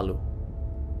Hidalu.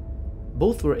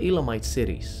 Both were Elamite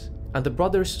cities, and the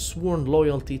brothers sworn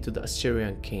loyalty to the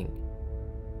Assyrian king.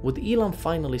 With Elam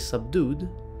finally subdued,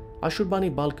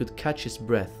 Ashurbanipal could catch his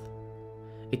breath.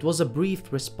 It was a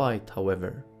brief respite,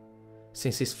 however,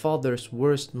 since his father's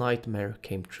worst nightmare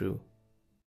came true.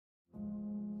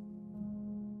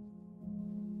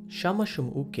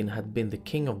 Shamash-shum-ukin had been the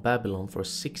king of Babylon for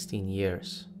 16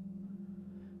 years.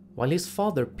 While his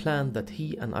father planned that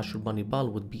he and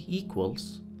Ashurbanipal would be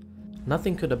equals,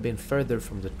 nothing could have been further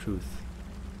from the truth.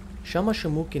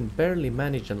 Shamash-shum-ukin barely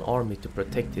managed an army to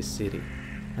protect his city,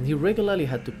 and he regularly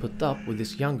had to put up with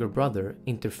his younger brother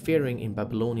interfering in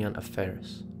Babylonian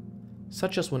affairs,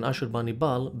 such as when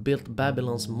Ashurbanipal built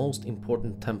Babylon's most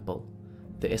important temple,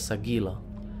 the Esagila,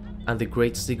 and the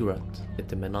Great Ziggurat at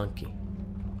the Menanke,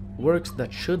 works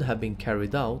that should have been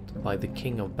carried out by the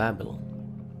king of Babylon.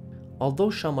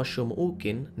 Although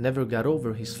Shamash-shum-ukin never got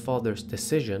over his father's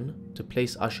decision to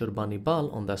place Ashurbanipal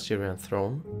on the Assyrian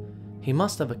throne, he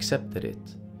must have accepted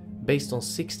it, based on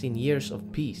 16 years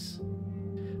of peace.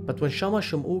 But when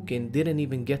Shamash-shum-ukin didn't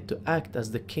even get to act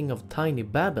as the king of tiny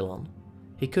Babylon,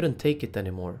 he couldn't take it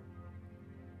anymore.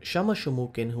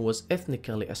 Shamash-shum-ukin, who was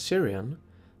ethnically Assyrian,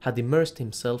 had immersed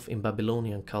himself in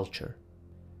Babylonian culture.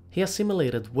 He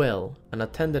assimilated well and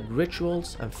attended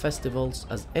rituals and festivals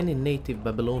as any native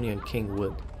Babylonian king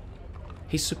would.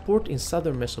 His support in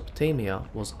southern Mesopotamia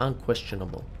was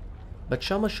unquestionable, but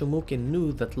Shamash-shum-ukin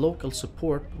knew that local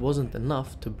support wasn't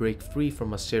enough to break free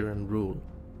from Assyrian rule.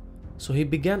 So he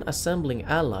began assembling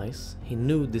allies he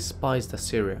knew despised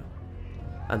Assyria,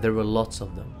 and there were lots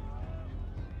of them.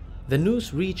 The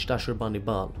news reached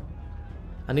Ashurbanipal,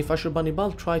 and if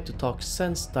Ashurbanipal tried to talk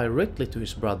sense directly to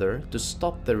his brother to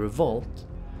stop the revolt,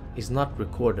 is not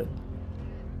recorded.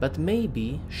 But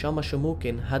maybe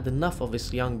Shamash-shum-ukin had enough of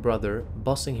his young brother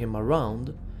bossing him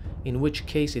around, in which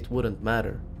case it wouldn't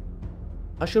matter.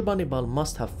 Ashurbanipal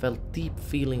must have felt deep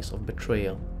feelings of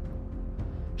betrayal.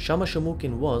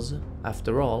 Shamash-shum-ukin was,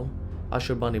 after all,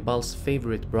 Ashurbanipal's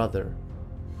favorite brother,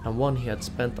 and one he had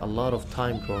spent a lot of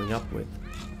time growing up with.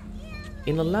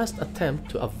 In a last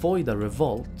attempt to avoid a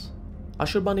revolt,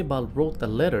 Ashurbanipal wrote a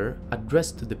letter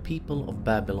addressed to the people of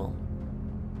Babylon.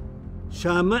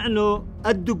 شامعنو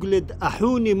الدقلد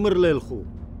أحوني مرللخو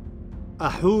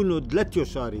أحونو دلتيو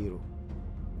شاريرو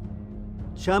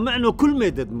شامعنو كل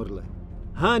ميدد مرله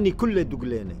هاني كل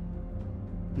دقليني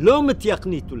لو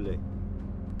متيقنيتو اللي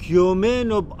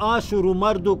كيومينو بآشر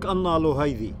ومردوك أنالو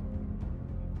هيذي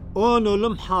اونو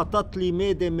لم حاطط لي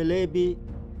ميدي مليبي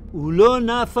ولو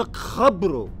نافق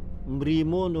خبرو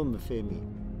مريمونو مفهمي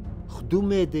خدو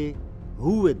ميدي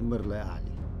هو دمرله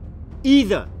أعلي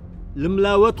إذا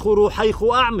الملاوت خرو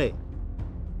حيخو أعمى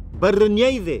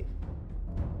برنيذي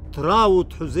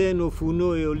تراوت حزينو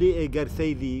فونويو لي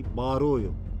إجرثيذي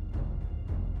بارويو.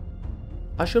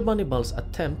 Ashurbanibal's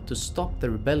attempt to stop the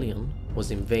rebellion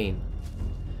was in vain.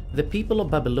 The people of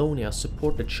Babylonia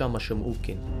supported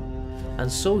Shamash-shum-ukin,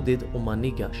 and so did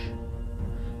Umanigash,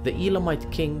 the Elamite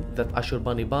king that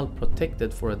Ashurbanipal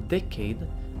protected for a decade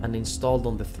and installed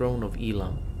on the throne of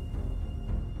Elam.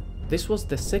 This was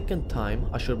the second time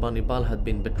Ashurbanipal had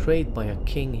been betrayed by a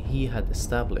king he had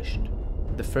established,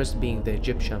 the first being the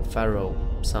Egyptian pharaoh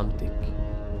Psamtik.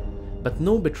 But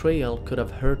no betrayal could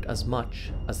have hurt as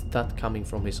much as that coming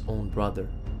from his own brother.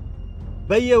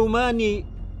 بيوماني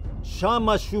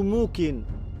شامش-شموكين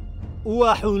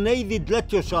وحنيذي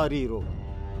دلتيو شاريرو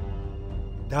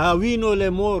داوينو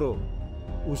لمورو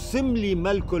وسملي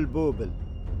ملكو البوبل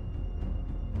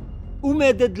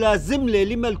ومدد لازملي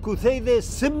لملكو ثيذي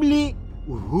سملي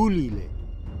وهولي لي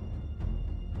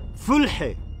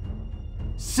فلحي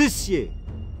سسيه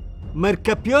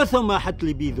مركبيوثو ما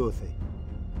حتلي بيذوثي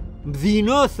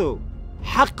مذينوثو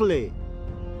حقلي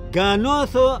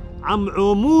قانوثو عم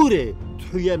عموري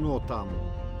تحيا نوطامو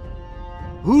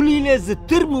هولي لازم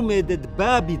ترمو مدد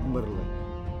بابي دمرلي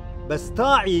بس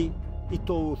طاعي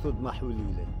يطوثو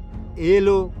دمحوليلي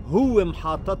إيلو هو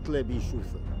محاططلي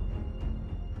بيشوفه.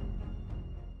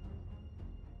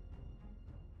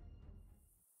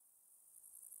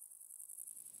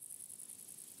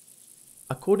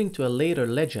 According to a later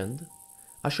legend,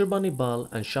 Ashurbanipal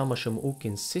and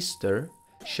Shamash-shum-ukin's sister,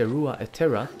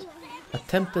 Sherua-Eterat,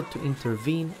 attempted to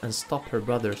intervene and stop her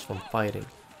brothers from fighting.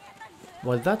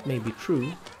 While that may be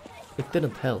true, it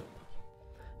didn't help.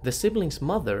 The siblings'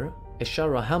 mother,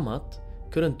 Eshara-Hamat,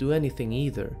 couldn't do anything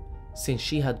either, since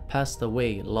she had passed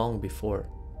away long before.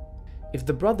 If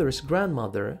the brothers'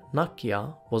 grandmother,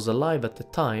 Nakia, was alive at the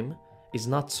time is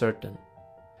not certain.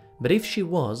 But if she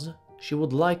was, she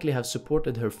would likely have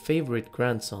supported her favorite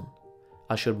grandson,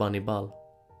 Ashurbanipal.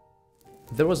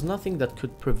 There was nothing that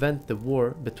could prevent the war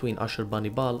between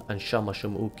Ashurbanipal and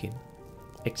Shamash-shum-ukin,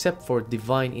 except for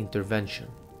divine intervention.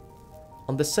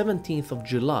 On the 17th of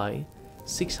July,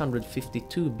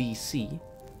 652 BC,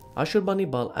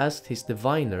 Ashurbanipal asked his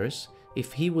diviners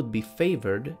if he would be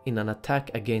favored in an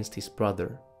attack against his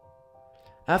brother.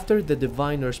 After the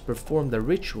diviners performed the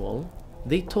ritual,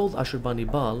 they told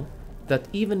Ashurbanipal that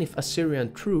even if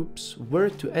Assyrian troops were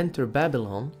to enter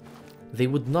Babylon, they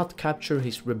would not capture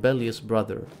his rebellious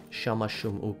brother,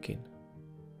 Shamash-shum-ukin.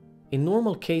 In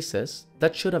normal cases,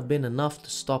 that should have been enough to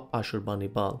stop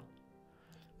Ashurbanipal.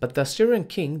 But the Assyrian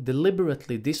king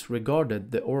deliberately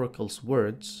disregarded the oracle's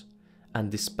words and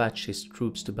dispatched his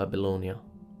troops to Babylonia.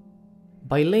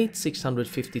 By late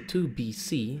 652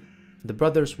 BC, the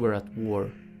brothers were at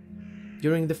war.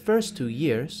 During the first 2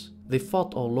 years, they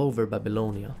fought all over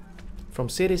Babylonia, from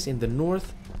cities in the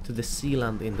north to the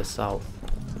sealand in the south.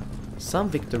 Some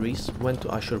victories went to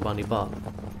Ashurbanipal,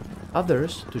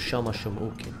 others to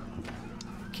Shamash-shum-ukin.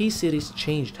 Key cities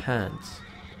changed hands,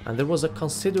 and there was a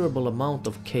considerable amount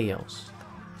of chaos.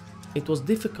 It was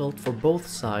difficult for both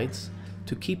sides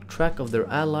to keep track of their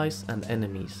allies and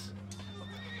enemies,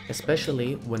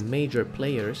 especially when major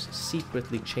players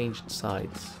secretly changed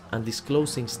sides and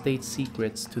disclosing state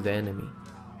secrets to the enemy.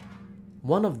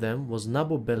 One of them was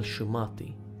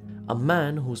Nabu-bel-shumati, a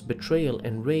man whose betrayal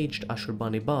enraged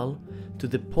Ashurbanipal to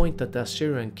the point that the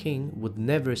Assyrian king would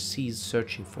never cease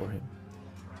searching for him.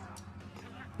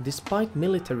 Despite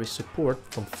military support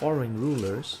from foreign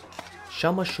rulers,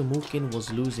 Shamash-shum-ukin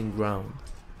was losing ground.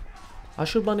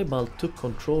 Ashurbanipal took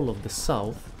control of the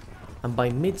south, and by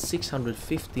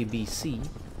mid-650 BC,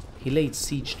 he laid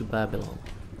siege to Babylon.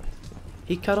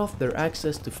 He cut off their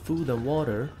access to food and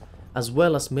water, as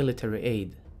well as military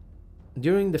aid.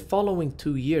 During the following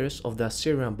 2 years of the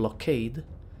Assyrian blockade,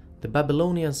 the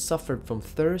Babylonians suffered from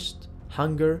thirst,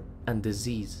 hunger, and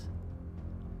disease.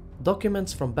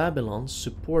 Documents from Babylon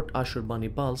support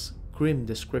Ashurbanipal's grim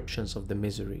descriptions of the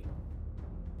misery.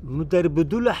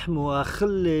 مدربدو لحمو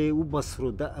أخلي وبصرو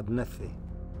دقب نثي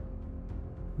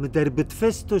مدربد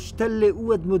فستو اشتلي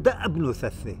وود مدقب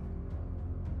نثثي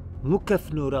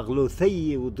مكفنو رغلو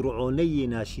ثي ودرعوني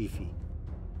ناشيفي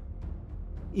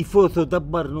إفوثو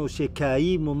دبرنو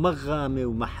شكاي ممغامي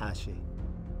ومحاشي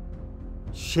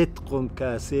شتقم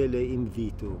كاسيلة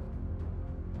إمذيتو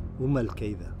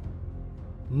ومالكيدا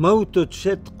موتو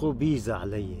تشتقو بيزا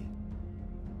عليه.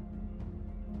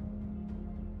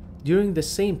 During the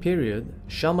same period,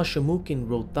 Shamashemukin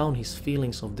wrote down his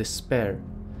feelings of despair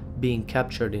being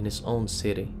captured in his own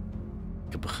city.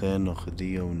 كبخينو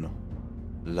خديونو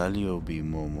لاليو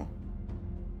بيمومو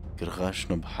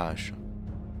كرغاشنو بحاشو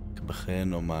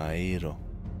كبخينو معايرو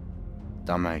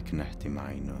دمعك نحتي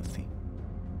معينوثي.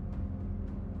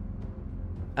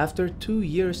 After 2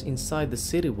 years inside the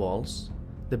city walls,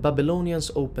 the Babylonians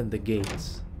opened the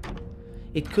gates.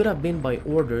 It could have been by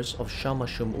orders of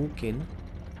Shamashemukin,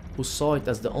 who saw it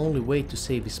as the only way to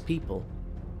save his people,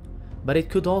 but it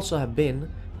could also have been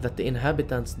that the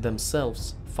inhabitants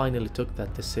themselves finally took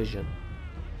that decision.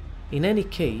 In any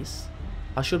case,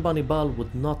 Ashurbanipal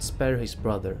would not spare his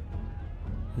brother,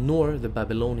 nor the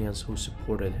Babylonians who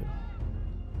supported him.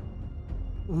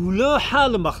 ولو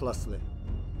حال مخلص له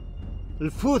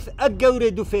الفوث أجوري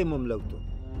دفي مملوته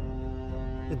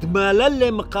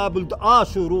دمالله مقابل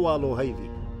آشو روالو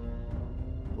هيدي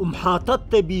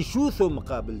ومحاطت بيشوثو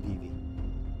مقابل ديدي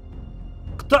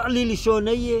قطع لي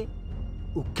لشونية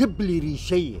وكب لي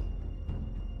ريشية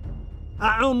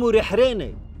أعوم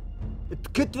رحريني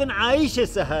تكتفن عايشة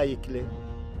سهايكلي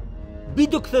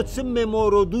بدك تسمي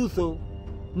مورودوثو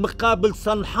مقابل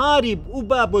صنحاري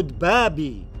بأبابو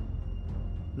دبابي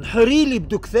نحريلي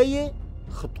بدك ثيه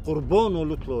خط قربونو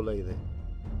لطلو ليذي.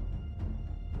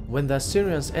 When the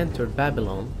Assyrians entered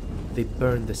Babylon, they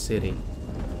burned the city.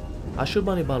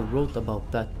 Ashurbanipal wrote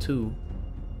about that too,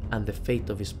 and the fate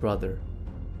of his brother.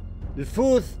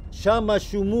 الفوث شاما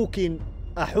شموكين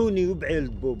أحوني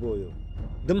وبعيلد بوبويو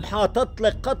دمحاطت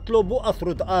لك قتلو بو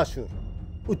أثرد آشور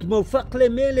وتموفق لي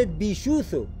ميلد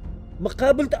بيشوثو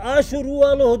مقابلة آشور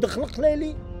والو دخلق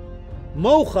ليلي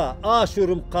موخا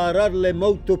آشور مقارر لي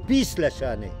موتو بيس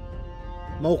لشاني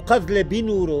موقذ لي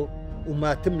بنورو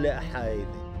وما تملي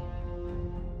أحايدي.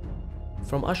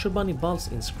 From Ashurbanipal's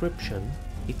inscription,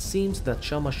 it seems that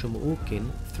Shamashemukin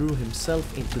threw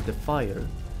himself into the fire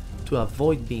to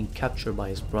avoid being captured by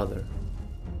his brother.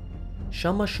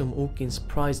 Shamashemukin's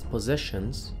prized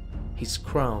possessions, his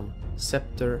crown,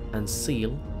 scepter, and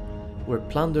seal, were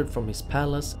plundered from his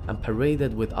palace and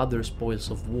paraded with other spoils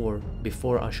of war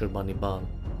before Ashurbanipal.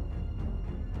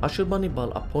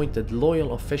 Ashurbanipal appointed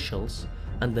loyal officials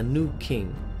and a new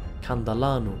king,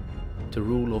 Kandalanu, to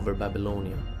rule over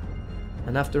Babylonia.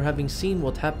 And after having seen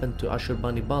what happened to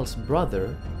Ashurbanipal's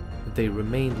brother, they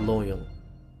remained loyal.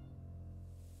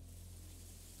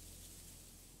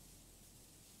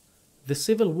 The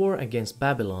civil war against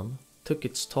Babylon took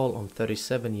its toll on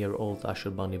 37-year-old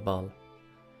Ashurbanipal.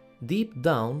 Deep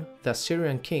down, the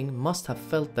Assyrian king must have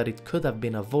felt that it could have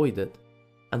been avoided,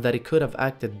 and that he could have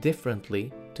acted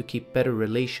differently to keep better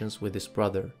relations with his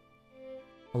brother.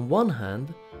 On one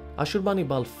hand,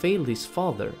 Ashurbanipal failed his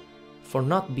father for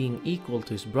not being equal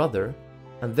to his brother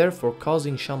and therefore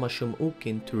causing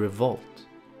Shamashemukin to revolt.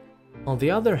 On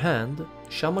the other hand,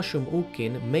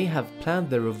 Shamashemukin may have planned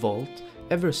the revolt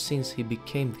ever since he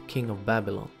became the king of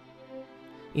Babylon.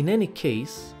 In any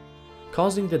case,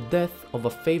 causing the death of a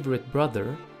favorite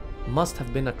brother must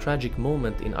have been a tragic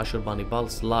moment in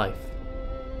Ashurbanipal's life,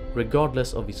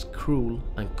 regardless of his cruel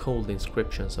and cold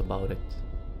inscriptions about it.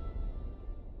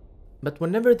 But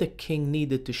whenever the king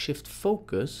needed to shift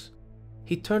focus,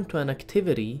 he turned to an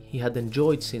activity he had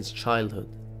enjoyed since childhood: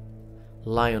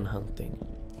 lion hunting.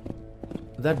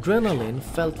 The adrenaline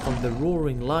felt from the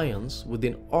roaring lions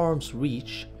within arm's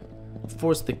reach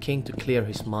forced the king to clear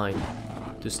his mind,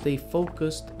 to stay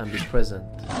focused and be present,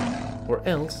 or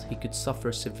else he could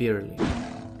suffer severely.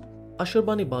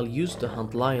 Ashurbanipal used to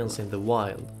hunt lions in the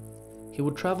wild. He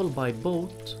would travel by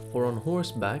boat or on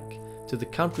horseback to the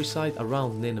countryside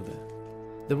around Nineveh.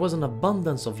 There was an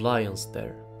abundance of lions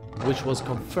there, which was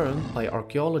confirmed by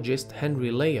archaeologist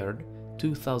Henry Layard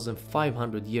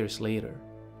 2,500 years later.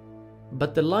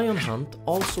 But the lion hunt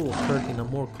also occurred in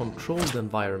a more controlled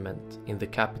environment in the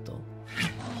capital.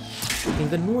 In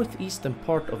the northeastern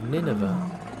part of Nineveh,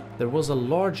 there was a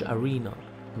large arena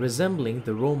resembling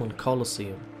the Roman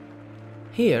Colosseum.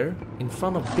 Here, in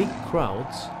front of big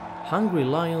crowds, hungry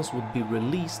lions would be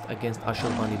released against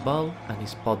Ashurbanipal and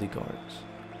his bodyguards.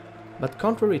 But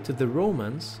contrary to the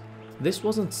Romans, this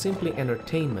wasn't simply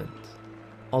entertainment,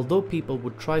 although people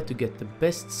would try to get the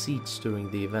best seats during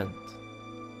the event.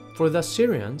 For the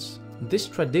Assyrians, this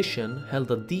tradition held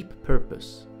a deep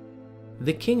purpose.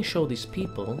 The king showed his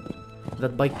people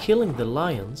that by killing the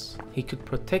lions, he could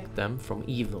protect them from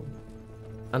evil.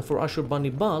 And for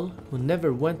Ashurbanipal, who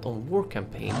never went on war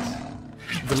campaigns,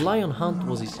 The lion hunt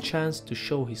was his chance to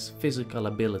show his physical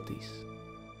abilities.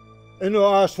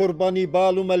 إنه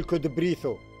أشوربانيبال وملكه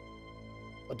دبريثو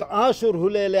أشور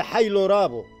هلالة حيلو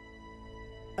رابو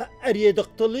أريد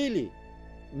اقتليلي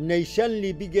منيشان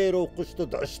لي بيجيرو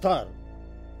قشتد عشتار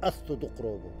أثتد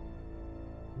قروبو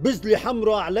بزلي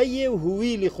حمرو علي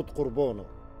وهويلي خد قربونه.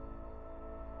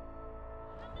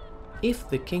 If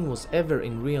the king was ever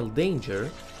in real danger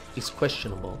is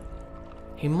questionable.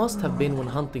 He must have been when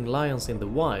hunting lions in the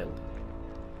wild.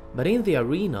 But in the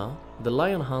arena, the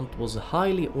lion hunt was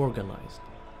highly organized,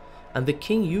 and the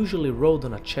king usually rode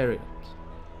on a chariot.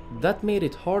 That made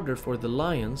it harder for the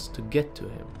lions to get to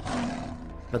him.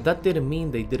 But that didn't mean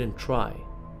they didn't try.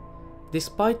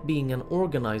 Despite being an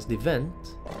organized event,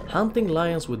 hunting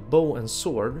lions with bow and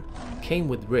sword came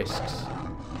with risks.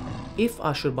 If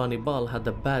Ashurbanipal had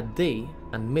a bad day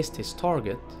and missed his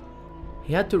target,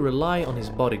 he had to rely on his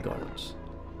bodyguards.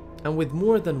 And with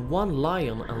more than one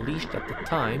lion unleashed at the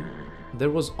time,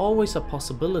 there was always a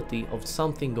possibility of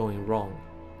something going wrong,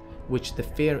 which the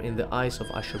fear in the eyes of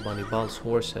Ashurbanipal's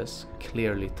horses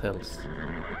clearly tells.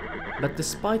 But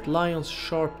despite lions'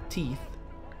 sharp teeth,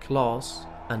 claws,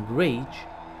 and rage,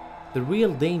 the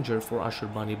real danger for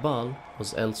Ashurbanipal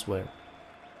was elsewhere.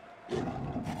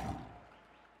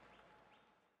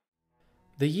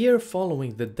 The year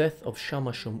following the death of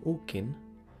Shama-Shum-Ukin,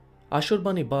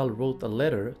 Ashurbanipal wrote a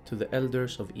letter to the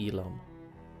elders of Elam.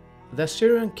 The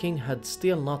Assyrian king had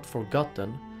still not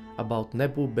forgotten about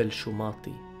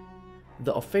Nebu-Bel-Shumati,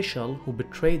 the official who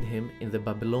betrayed him in the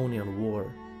Babylonian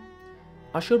War.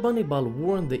 Ashurbanipal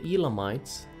warned the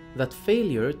Elamites that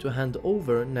failure to hand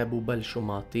over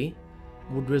Nebu-Bel-Shumati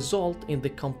would result in the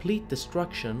complete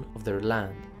destruction of their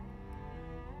land.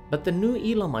 But the new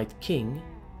Elamite king,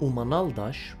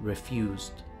 Umanaldash,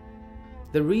 refused.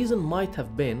 The reason might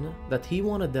have been that he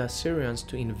wanted the Assyrians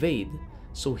to invade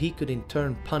so he could in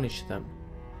turn punish them,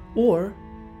 or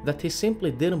that he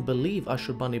simply didn't believe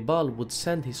Ashurbanipal would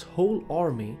send his whole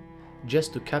army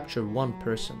just to capture one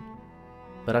person.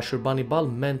 But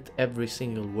Ashurbanipal meant every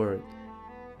single word.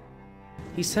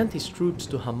 He sent his troops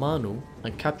to Hamanu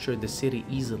and captured the city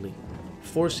easily,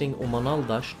 forcing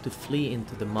Umanaldash to flee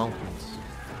into the mountains.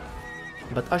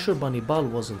 But Ashurbanipal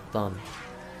wasn't done.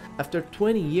 After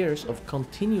 20 years of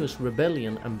continuous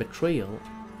rebellion and betrayal,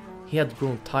 he had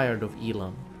grown tired of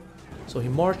Elam, so he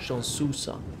marched on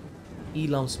Susa,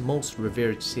 Elam's most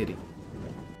revered city.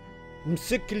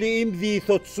 مسكلي امذي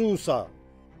ثوت سوسا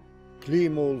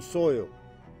كليمو الصويو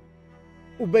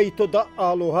وبيتو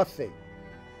دقالو هثي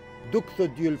دكتو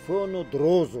ديلفونو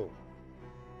دروزو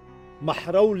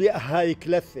محرولي أهاي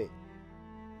كلثي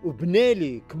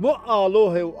وبنيلي كمو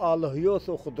آلوه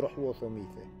وآلهيوثو خدرحوثو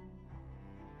ميثي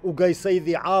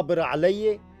وقايسيذي عابر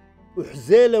علي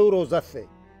وحزيلة وروزثي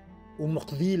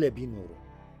ومقذيلة بنورو.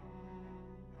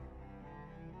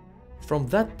 From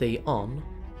that day on,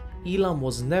 Elam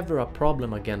was never a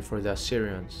problem again for the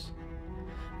Assyrians.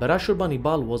 But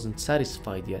Ashurbanipal wasn't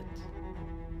satisfied yet.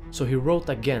 So he wrote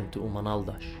again to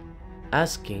Umanaldash,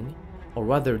 asking, or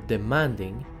rather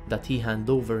demanding, that he hand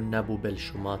over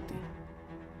Nebu-Bel-Shumati.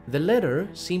 The letter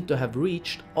seemed to have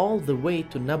reached all the way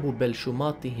to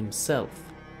Nebu-Bel-Shumati himself.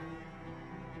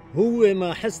 هو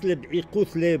ما حسل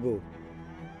بعيقوث ليبو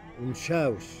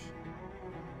ومشاوش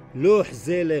لوح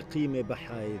زيلة قيمة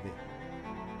بحايذة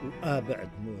وآبع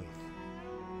دمويث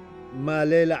ما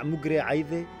ليلع مقري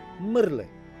عايذة مرلة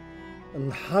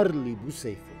انحر لي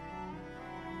بسيفه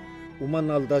وما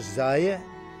نالداش زايع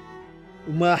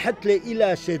وما حتلي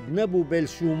إلى شد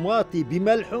Nebu-Bel-Shumati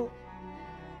بملحه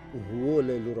وهو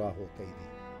ليلو راهو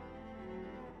تيدي.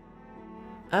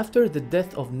 After the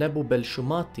death of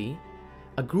Nebu-Bel-Shumati,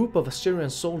 a group of Assyrian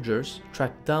soldiers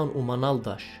tracked down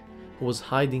Umanaldash, who was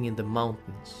hiding in the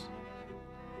mountains.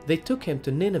 They took him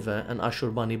to Nineveh and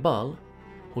Ashurbanipal,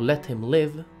 who let him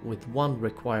live with one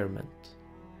requirement.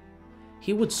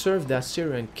 He would serve the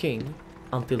Assyrian king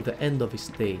until the end of his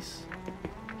days.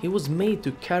 He was made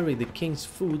to carry the king's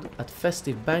food at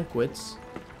festive banquets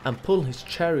and pull his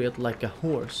chariot like a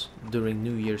horse during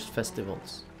New Year's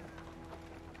festivals.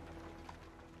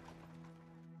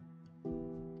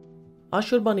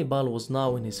 Ashurbanipal was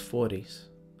now in his 40s,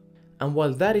 and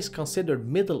while that is considered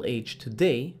middle age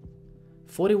today,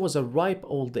 40 was a ripe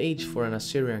old age for an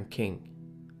Assyrian king.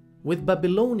 With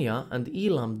Babylonia and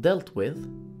Elam dealt with,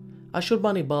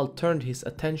 Ashurbanipal turned his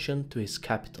attention to his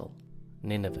capital,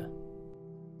 Nineveh.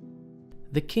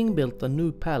 The king built a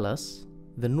new palace,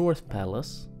 the North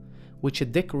Palace, which he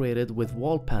decorated with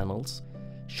wall panels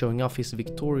showing off his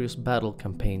victorious battle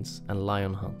campaigns and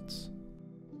lion hunts.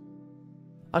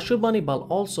 Ashurbanipal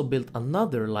also built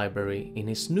another library in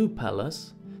his new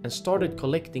palace and started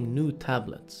collecting new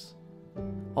tablets.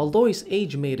 Although his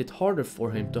age made it harder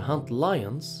for him to hunt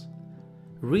lions,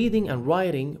 reading and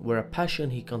writing were a passion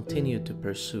he continued to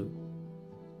pursue.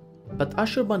 But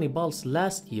Ashurbanibal's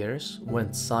last years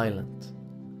went silent.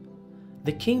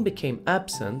 The king became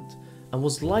absent and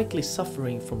was likely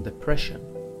suffering from depression,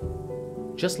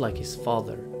 just like his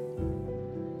father.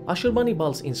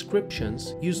 Ashurbanibal's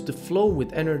inscriptions used to flow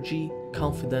with energy,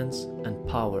 confidence, and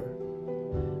power.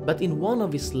 But in one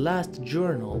of his last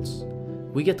journals,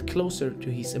 we get closer to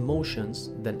his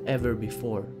emotions than ever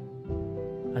before.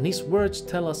 And his words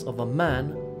tell us of a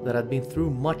man that had been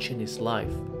through much in his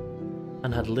life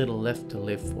and had little left to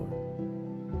live for.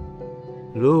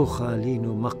 لو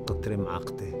خالينو مقطر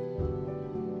معقته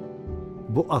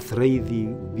بؤث ريذي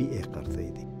وبيئي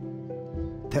قرثيدي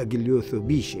تاقل يوثو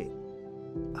بيشي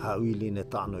هاويلي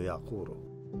نطعنو ياقورو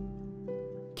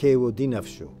كيو دي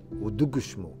نفسو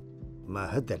ودقشمو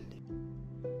ما هدلي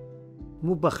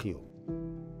مو بخيو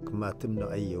كما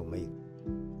تمنو أي يومين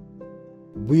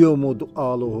بيو مو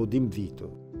دقالو ديم فيتو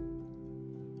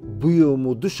بيو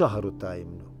مو دو شهرو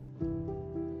تايمنو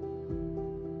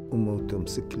وموتو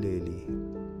مسك ليلي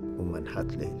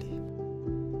ومنحت ليلي.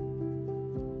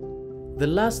 The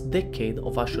last decade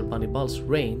of Ashurbanibal's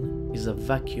reign is a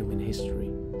vacuum in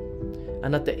history.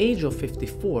 And at the age of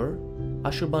 54,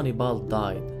 Ashurbanipal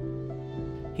died.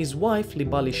 His wife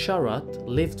Libali-Sharat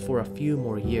lived for a few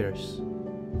more years,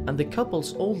 and the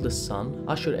couple's oldest son,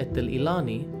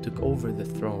 Ashur-etil-Ilani, took over the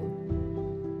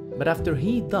throne. But after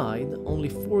he died, only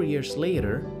 4 years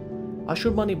later,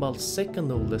 Ashurbanibal's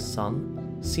second oldest son,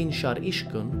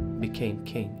 Sin-Shar-Ishkun, became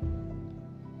king.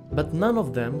 But none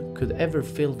of them could ever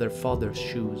fill their father's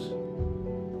shoes,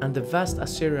 and the vast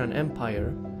Assyrian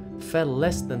Empire fell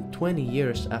less than 20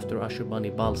 years after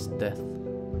Ashurbanibal's death.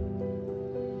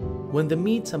 When the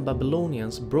Medes and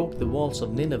Babylonians broke the walls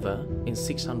of Nineveh in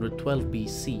 612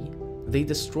 BC, they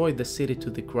destroyed the city to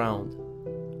the ground.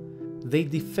 They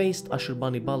defaced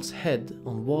Ashurbanibal's head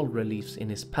on wall reliefs in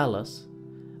his palace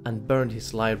and burned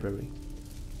his library.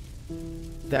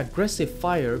 The aggressive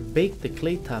fire baked the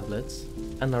clay tablets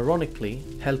and ironically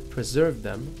helped preserve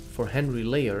them for Henry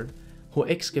Layard, who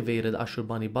excavated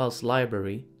Ashurbanibal's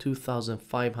library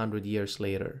 2,500 years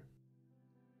later.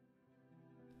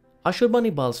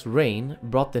 Ashurbanibal's reign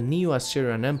brought the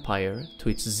Neo-Assyrian Empire to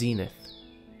its zenith,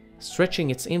 stretching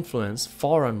its influence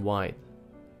far and wide.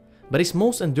 But his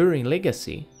most enduring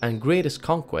legacy and greatest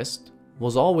conquest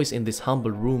was always in this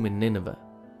humble room in Nineveh.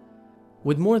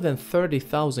 With more than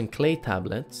 30,000 clay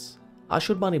tablets,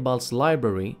 Ashurbanibal's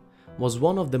library was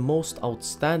one of the most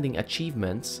outstanding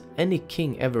achievements any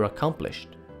king ever accomplished.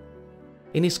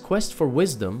 In his quest for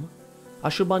wisdom,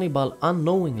 Ashurbanipal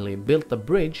unknowingly built a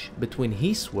bridge between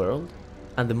his world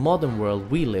and the modern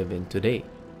world we live in today.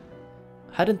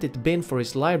 Hadn't it been for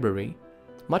his library,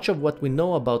 much of what we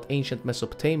know about ancient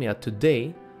Mesopotamia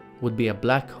today would be a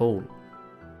black hole.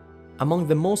 Among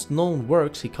the most known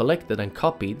works he collected and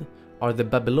copied are the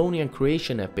Babylonian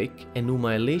creation epic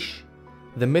Enuma Elish,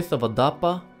 the myth of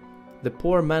Adapa, the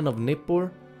poor man of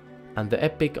Nippur, and the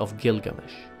epic of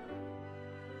Gilgamesh.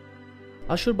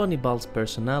 Ashurbanibal's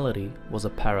personality was a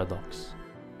paradox.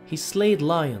 He slayed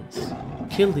lions,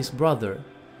 killed his brother,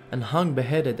 and hung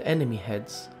beheaded enemy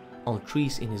heads on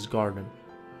trees in his garden.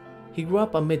 He grew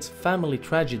up amidst family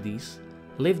tragedies,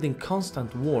 lived in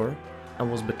constant war,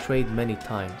 and was betrayed many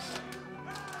times.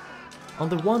 On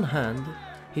the one hand,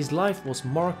 his life was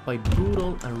marked by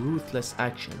brutal and ruthless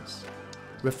actions,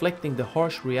 reflecting the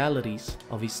harsh realities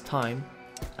of his time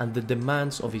and the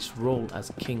demands of his role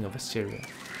as king of Assyria.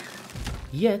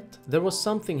 Yet, there was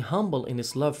something humble in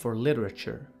his love for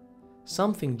literature,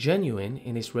 something genuine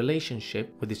in his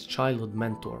relationship with his childhood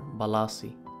mentor,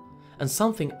 Balasi, and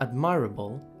something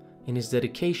admirable in his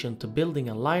dedication to building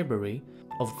a library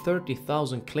of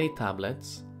 30,000 clay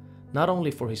tablets, not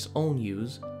only for his own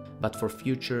use, but for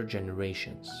future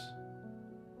generations.